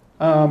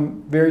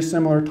 very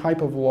similar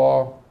type of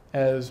law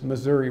as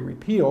Missouri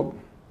repealed.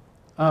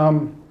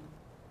 And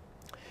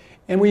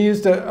we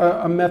used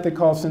a method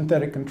called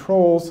synthetic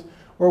controls,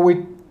 where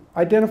we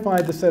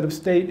identified the set of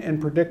state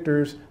and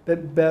predictors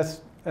that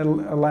best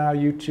allow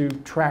you to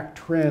track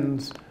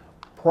trends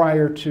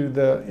prior to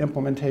the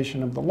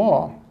implementation of the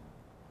law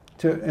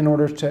in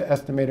order to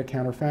estimate a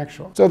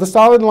counterfactual. So the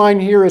solid line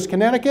here is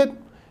Connecticut,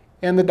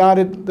 and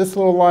this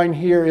little line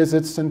here is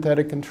its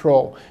synthetic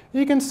control.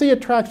 You can see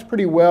it tracks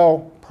pretty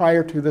well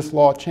prior to this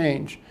law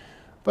change.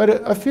 But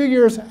a few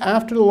years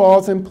after the law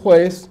is in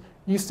place,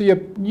 you see a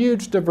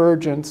huge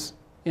divergence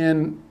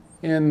in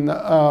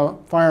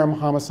firearm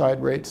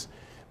homicide rates.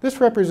 This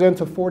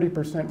represents a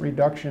 40%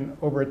 reduction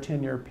over a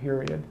 10-year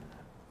period.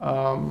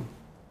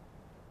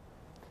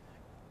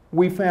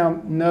 We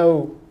found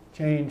no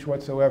change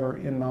whatsoever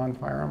in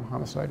non-firearm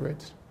homicide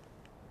rates.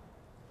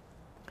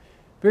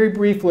 Very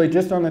briefly,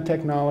 just on the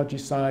technology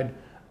side,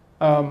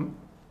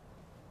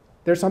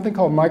 there's something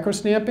called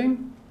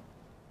microstamping.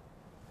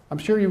 I'm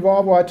sure you've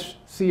all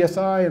watched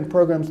CSI and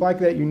programs like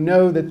that. You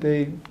know that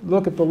they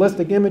look at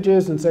ballistic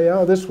images and say,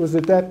 oh, this was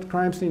at that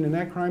crime scene and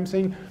that crime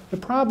scene. The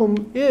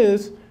problem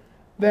is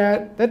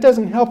that that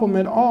doesn't help them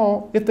at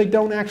all if they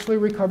don't actually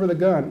recover the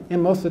gun.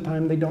 And most of the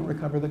time, they don't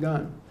recover the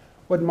gun.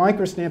 What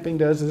microstamping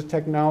does is a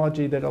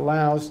technology that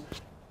allows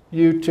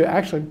you to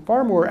actually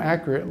far more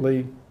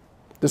accurately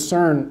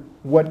discern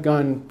what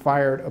gun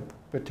fired a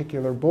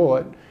particular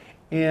bullet,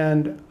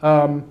 and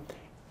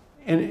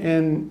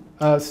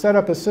set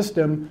up a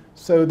system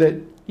so that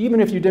even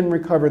if you didn't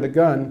recover the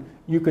gun,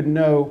 you could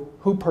know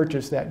who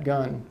purchased that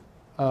gun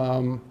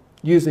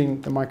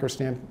using the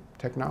microstamp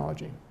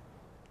technology.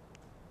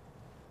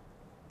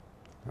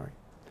 All right.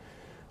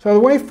 So the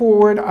way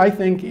forward, I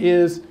think,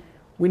 is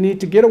we need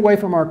to get away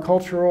from our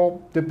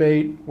cultural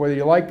debate, whether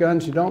you like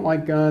guns, you don't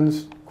like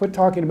guns, quit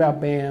talking about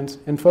bans,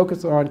 and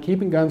focus on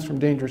keeping guns from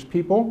dangerous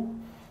people,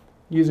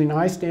 using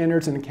high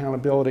standards and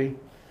accountability.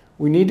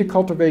 We need to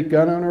cultivate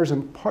gun owners,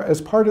 and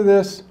as part of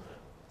this,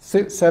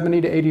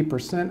 70 to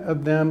 80%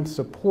 of them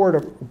support a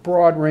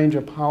broad range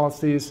of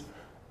policies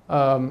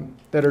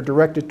that are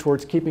directed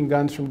towards keeping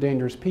guns from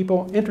dangerous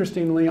people.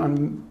 Interestingly,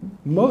 on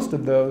most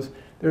of those,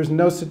 there's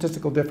no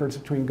statistical difference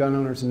between gun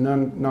owners and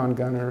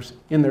non-gun owners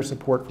in their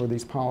support for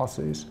these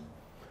policies.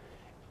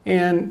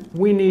 And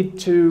we need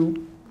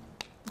to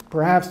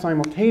perhaps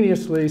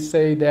simultaneously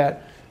say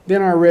that the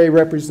NRA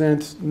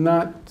represents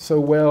not so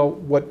well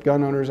what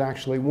gun owners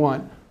actually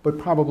want, but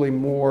probably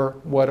more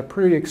what a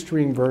pretty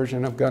extreme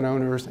version of gun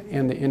owners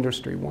and the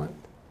industry want.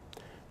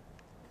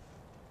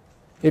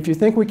 If you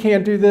think we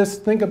can't do this,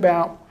 think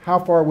about how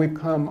far we've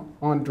come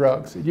on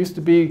drugs. It used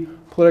to be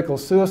political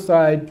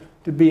suicide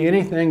to be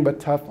anything but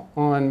tough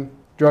on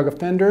drug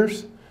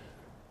offenders.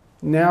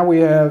 Now we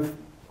have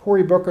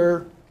Cory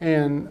Booker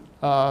and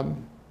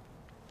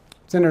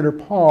Senator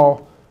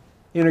Paul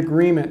in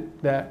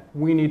agreement that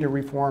we need to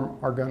reform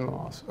our gun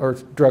laws, or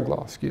drug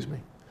laws, excuse me.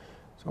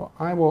 So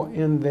I will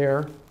end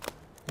there,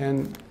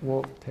 and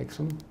we'll take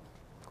some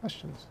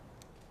questions.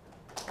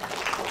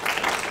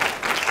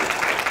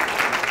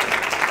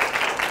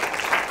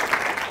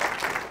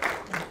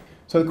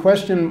 So the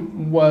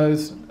question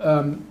was,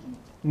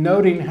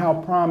 noting how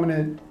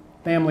prominent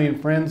family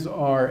and friends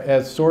are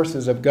as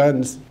sources of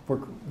guns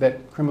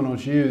that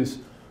criminals use,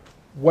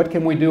 what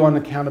can we do on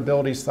the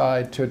accountability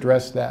side to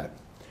address that?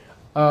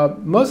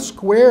 Most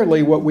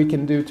squarely, what we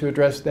can do to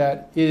address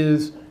that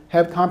is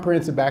have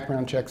comprehensive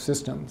background check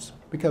systems.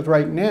 Because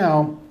right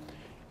now,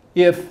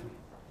 if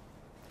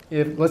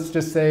let's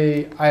just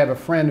say I have a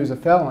friend who's a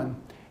felon,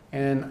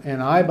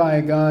 and I buy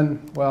a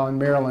gun, well, in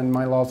Maryland,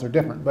 my laws are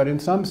different, but in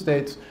some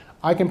states,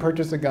 I can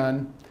purchase a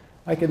gun,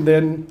 I can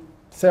then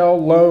sell,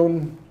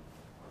 loan,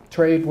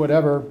 trade,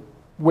 whatever,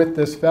 with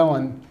this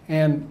felon,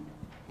 and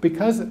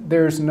because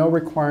there's no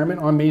requirement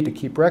on me to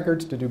keep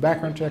records, to do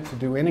background checks, to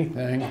do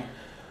anything,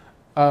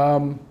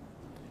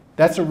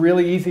 that's a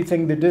really easy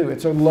thing to do.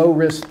 It's a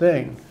low-risk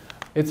thing.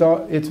 It's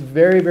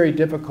very, very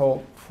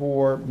difficult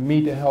for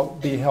me to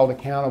be held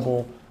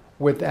accountable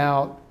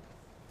without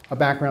a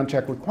background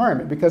check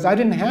requirement, because I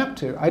didn't have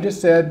to. I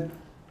just said,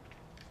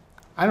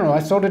 I don't know, I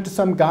sold it to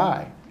some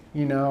guy.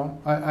 You know,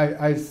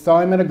 I saw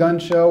him at a gun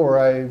show,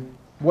 or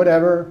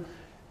whatever.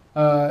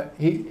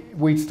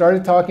 We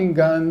started talking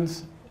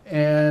guns,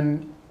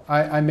 and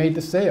I made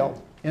the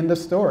sale. End of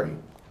story.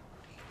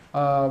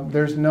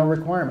 There's no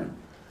requirement.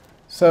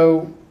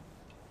 So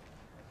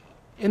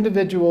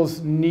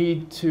individuals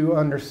need to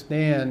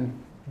understand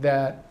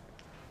that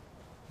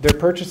they're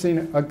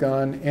purchasing a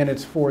gun and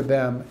it's for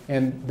them,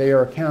 and they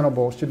are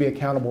accountable, should be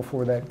accountable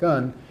for that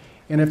gun.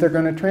 And if they're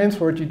going to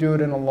transfer it, you do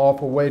it in a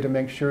lawful way to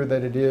make sure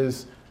that it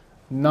is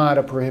not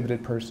a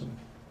prohibited person.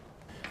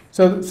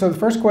 So the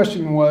first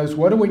question was,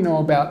 what do we know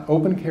about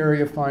open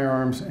carry of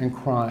firearms and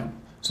crime?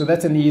 So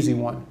that's an easy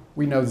one.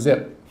 We know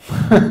zip.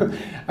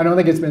 I don't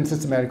think it's been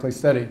systematically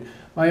studied.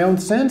 My own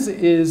sense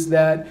is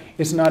that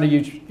it's not a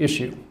huge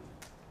issue.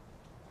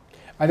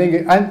 I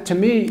think, to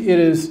me, it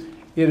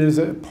is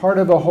a part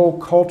of a whole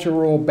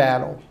cultural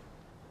battle,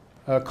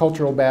 a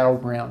cultural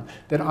battleground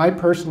that I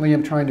personally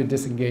am trying to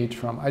disengage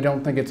from. I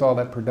don't think it's all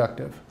that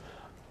productive.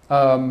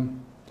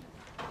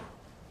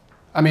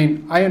 I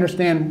mean, I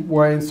understand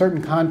why in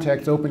certain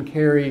contexts open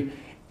carry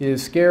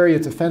is scary,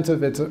 it's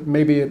offensive, it's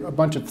maybe a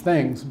bunch of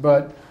things,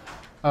 but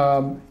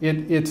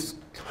it's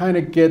kind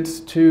of gets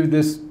to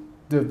this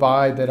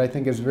divide that I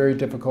think is very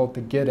difficult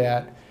to get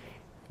at.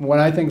 What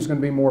I think is going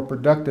to be more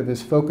productive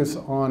is focus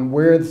on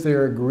where is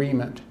their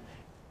agreement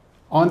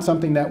on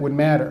something that would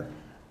matter.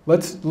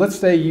 Let's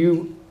say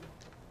you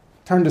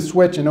turned a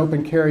switch and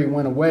open carry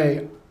went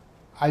away.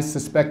 I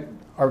suspect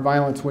our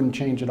violence wouldn't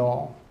change at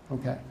all.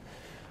 Okay.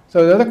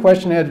 So the other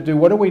question had to do,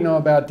 what do we know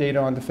about data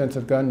on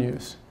defensive gun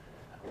use?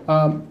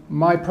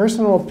 My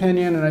personal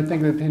opinion, and I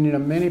think the opinion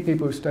of many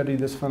people who study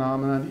this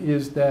phenomenon,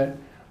 is that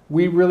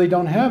we really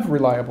don't have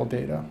reliable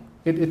data.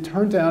 It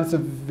turns out it's a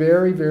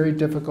very, very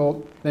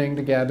difficult thing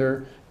to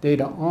gather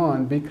data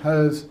on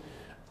because,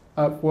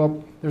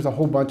 well, there's a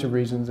whole bunch of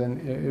reasons,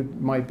 and it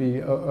might be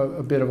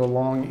a bit of a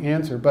long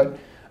answer, but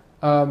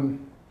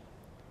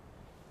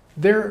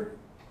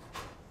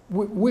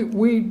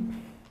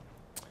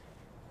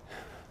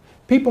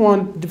people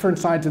on different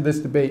sides of this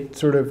debate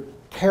sort of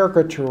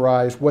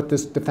caricaturize what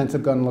this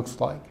defensive gun looks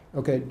like,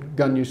 okay,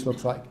 gun use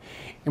looks like.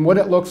 And what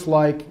it looks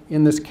like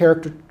in this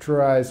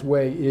caricaturized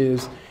way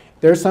is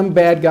there's some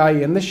bad guy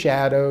in the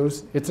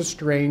shadows, it's a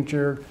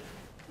stranger,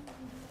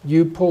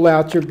 you pull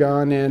out your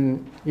gun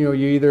and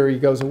either he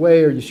goes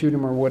away or you shoot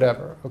him or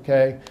whatever,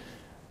 okay?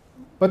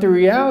 But the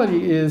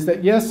reality is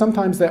that yes,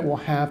 sometimes that will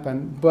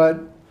happen,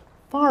 but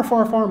far,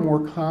 far, far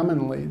more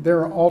commonly, there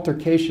are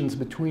altercations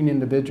between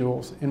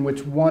individuals in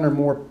which one or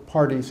more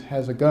parties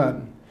has a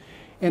gun.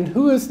 And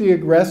who is the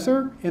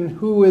aggressor and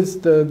who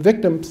is the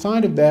victim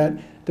side of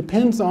that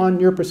depends on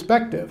your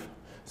perspective.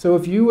 So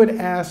if you would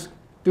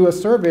do a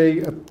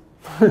survey,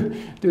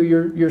 do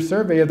your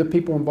survey of the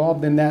people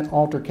involved in that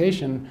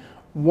altercation,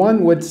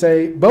 one would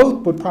say,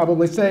 both would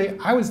probably say,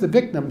 I was the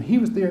victim, he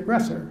was the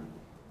aggressor.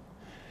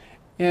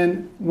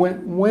 And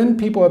when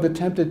people have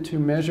attempted to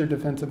measure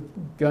defensive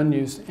gun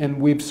use,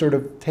 and we've sort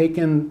of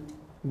taken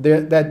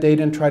that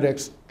data and tried to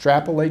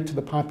extrapolate to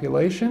the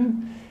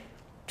population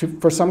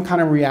for some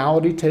kind of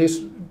reality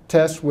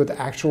test with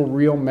actual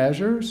real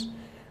measures,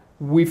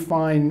 we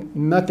find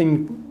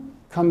nothing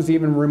comes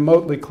even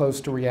remotely close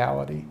to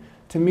reality.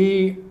 To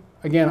me,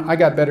 again, I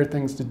got better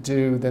things to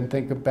do than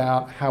think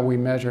about how we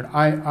measure it.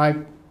 I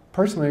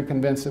personally am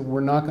convinced that we're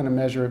not going to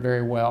measure it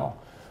very well.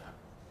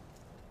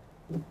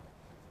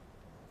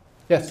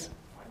 Yes?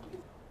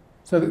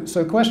 So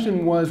the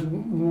question was,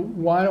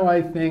 why do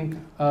I think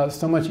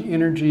so much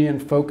energy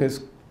and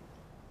focus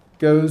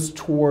goes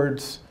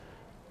towards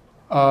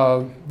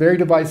very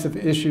divisive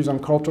issues on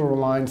cultural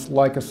lines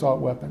like assault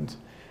weapons?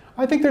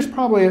 I think there's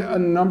probably a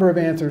number of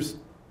answers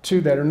to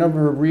that, or a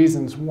number of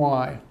reasons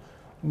why.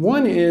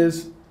 One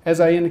is, as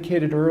I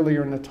indicated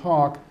earlier in the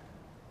talk,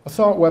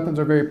 assault weapons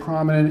are very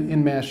prominent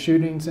in mass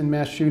shootings, and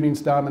mass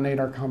shootings dominate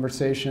our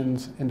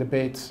conversations and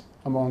debates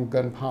among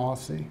gun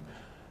policy.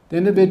 The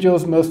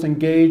individuals most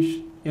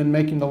engaged in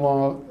making the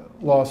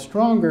law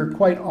stronger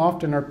quite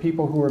often are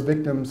people who are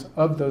victims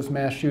of those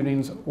mass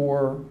shootings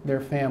or their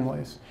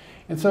families.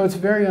 And so it's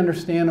very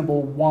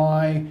understandable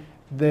why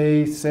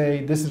they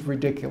say this is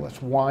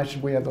ridiculous. Why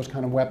should we have those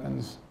kind of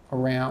weapons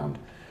around?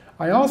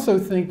 I also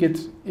think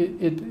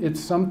it's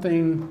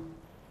something.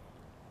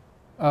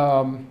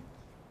 The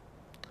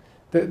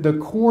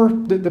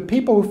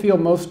people who feel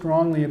most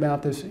strongly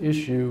about this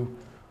issue,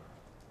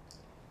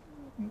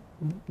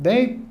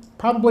 they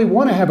probably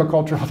want to have a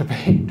cultural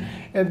debate,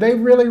 and they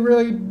really,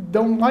 really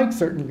don't like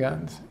certain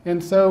guns.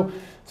 And so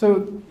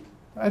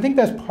I think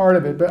that's part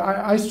of it. But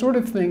I sort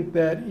of think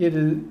that it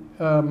is,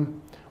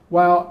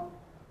 while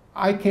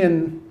I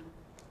can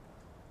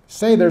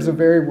say there's a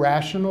very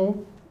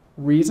rational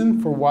reason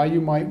for why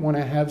you might want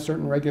to have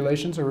certain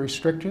regulations or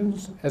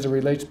restrictions as it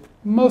relates,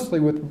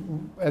 mostly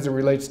as it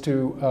relates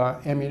to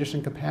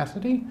ammunition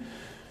capacity.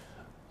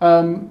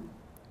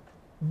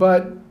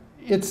 But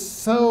it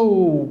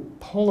so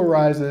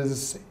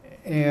polarizes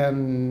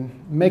and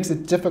makes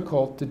it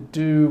difficult to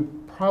do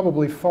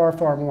probably far,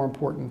 far more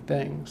important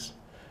things.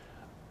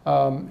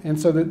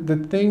 And so the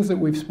things that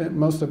we've spent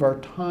most of our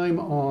time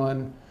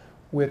on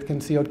with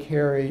concealed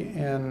carry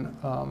and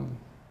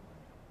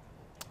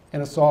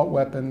assault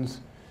weapons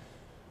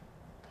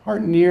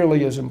aren't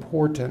nearly as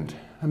important.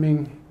 I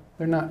mean,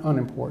 they're not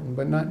unimportant,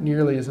 but not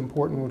nearly as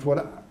important with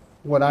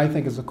what I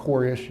think is the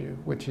core issue,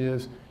 which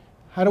is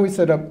how do we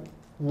set up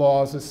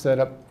laws that set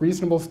up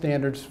reasonable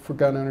standards for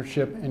gun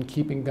ownership and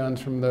keeping guns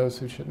from those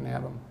who shouldn't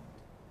have them.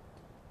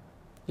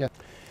 Yeah.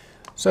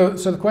 So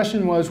the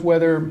question was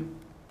whether,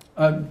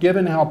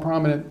 given how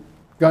prominent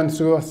gun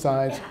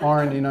suicides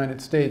are in the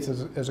United States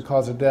as a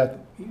cause of death,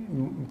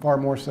 far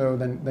more so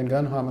than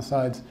gun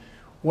homicides,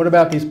 what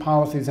about these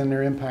policies and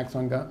their impacts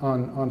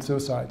on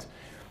suicides?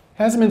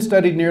 Hasn't been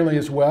studied nearly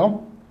as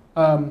well.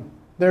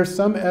 There's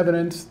some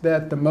evidence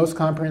that the most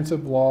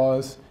comprehensive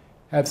laws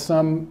have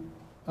some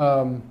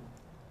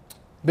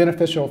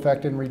beneficial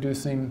effect in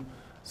reducing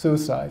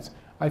suicides.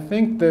 I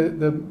think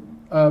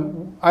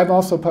I've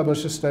also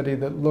published a study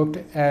that looked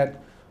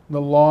at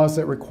the laws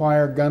that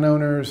require gun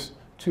owners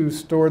to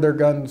store their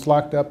guns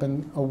locked up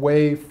and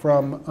away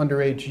from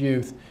underage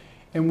youth.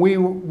 And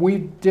we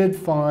did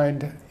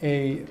find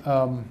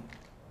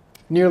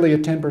nearly a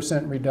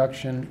 10%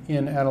 reduction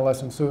in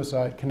adolescent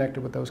suicide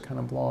connected with those kind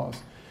of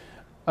laws.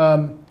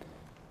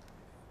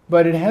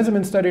 But it hasn't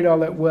been studied all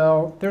that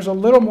well. There's a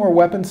little more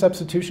weapon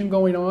substitution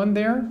going on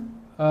there.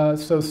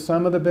 So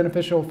some of the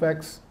beneficial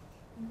effects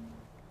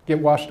get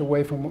washed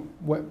away from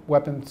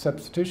weapon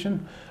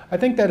substitution. I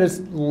think that is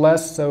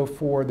less so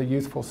for the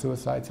youthful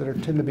suicides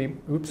that tend to be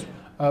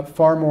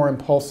far more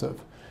impulsive.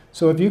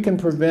 So if you can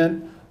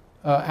prevent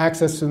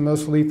access to the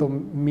most lethal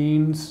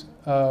means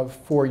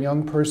for a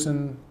young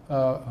person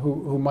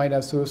who might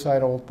have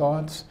suicidal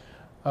thoughts,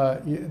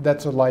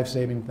 that's a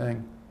life-saving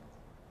thing.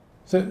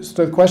 So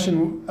the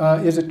question,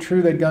 is it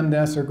true that gun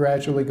deaths are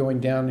gradually going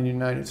down in the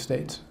United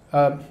States?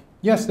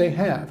 Yes, they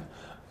have.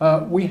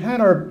 We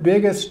had our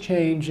biggest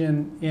change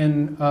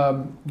in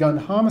gun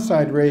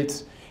homicide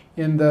rates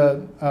in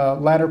the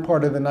latter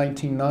part of the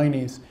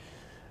 1990s.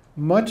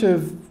 Much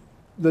of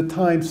the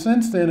time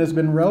since then has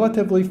been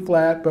relatively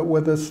flat, but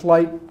with a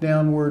slight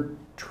downward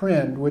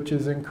trend, which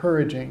is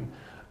encouraging.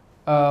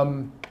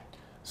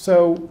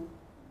 So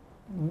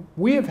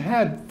we have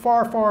had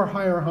far, far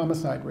higher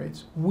homicide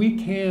rates. We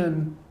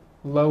can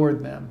lower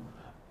them.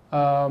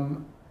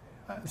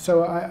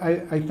 So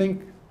I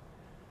think,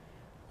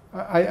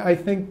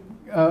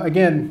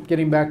 again,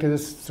 getting back to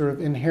this sort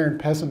of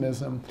inherent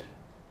pessimism,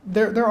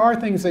 there are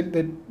things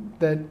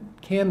that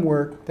can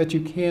work, that you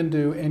can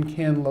do and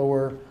can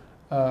lower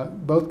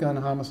both gun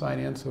homicide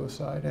and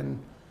suicide. And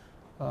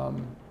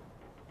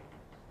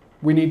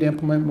we need to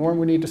implement more and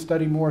we need to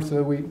study more so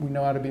that we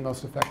know how to be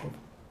most effective.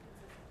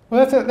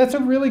 Well, that's a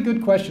really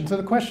good question. So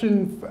the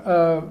question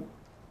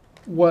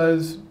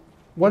was,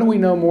 what do we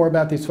know more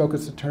about these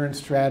focused deterrence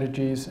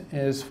strategies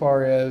as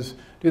far as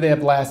do they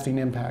have lasting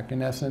impact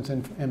in essence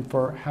and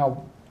for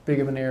how big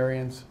of an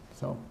area? And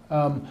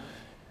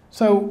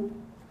so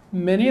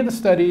many of the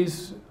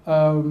studies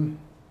don't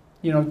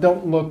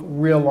look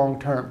real long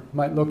term.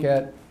 Might look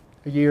at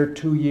a year,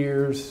 2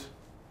 years,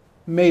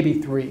 maybe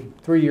 3.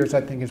 3 years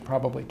I think is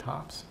probably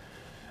tops.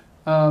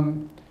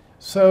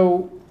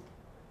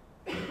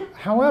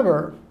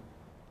 However,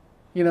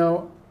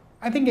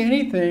 I think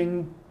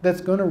anything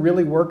that's going to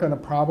really work on a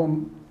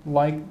problem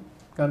like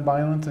gun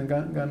violence and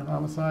gun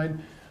homicide,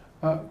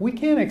 we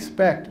can't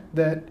expect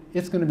that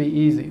it's going to be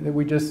easy, that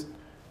we just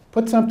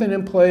put something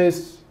in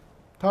place,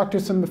 talk to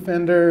some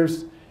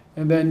offenders,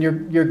 and then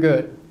you're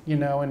good,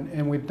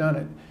 and we've done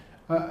it.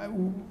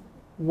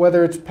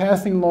 Whether it's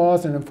passing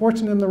laws and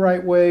enforcing them the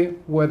right way,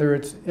 whether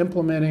it's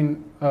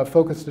implementing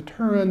focused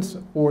deterrence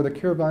or the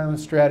cure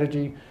violence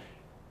strategy,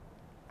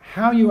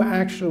 how you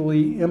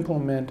actually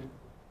implement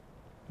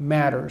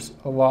matters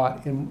a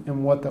lot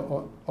in what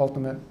the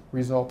ultimate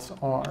results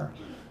are.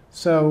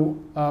 So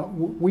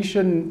we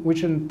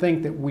shouldn't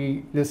think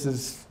that this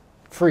is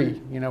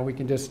free. We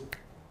can just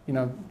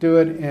do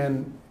it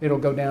and it'll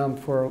go down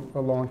for a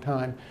long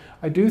time.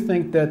 I do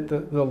think that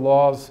the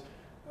laws,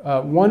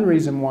 one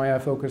reason why I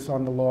focus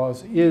on the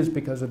laws is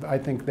because I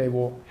think they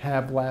will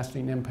have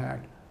lasting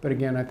impact. But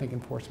again, I think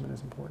enforcement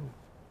is important.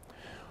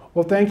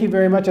 Well, thank you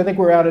very much. I think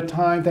we're out of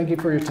time. Thank you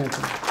for your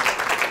attention.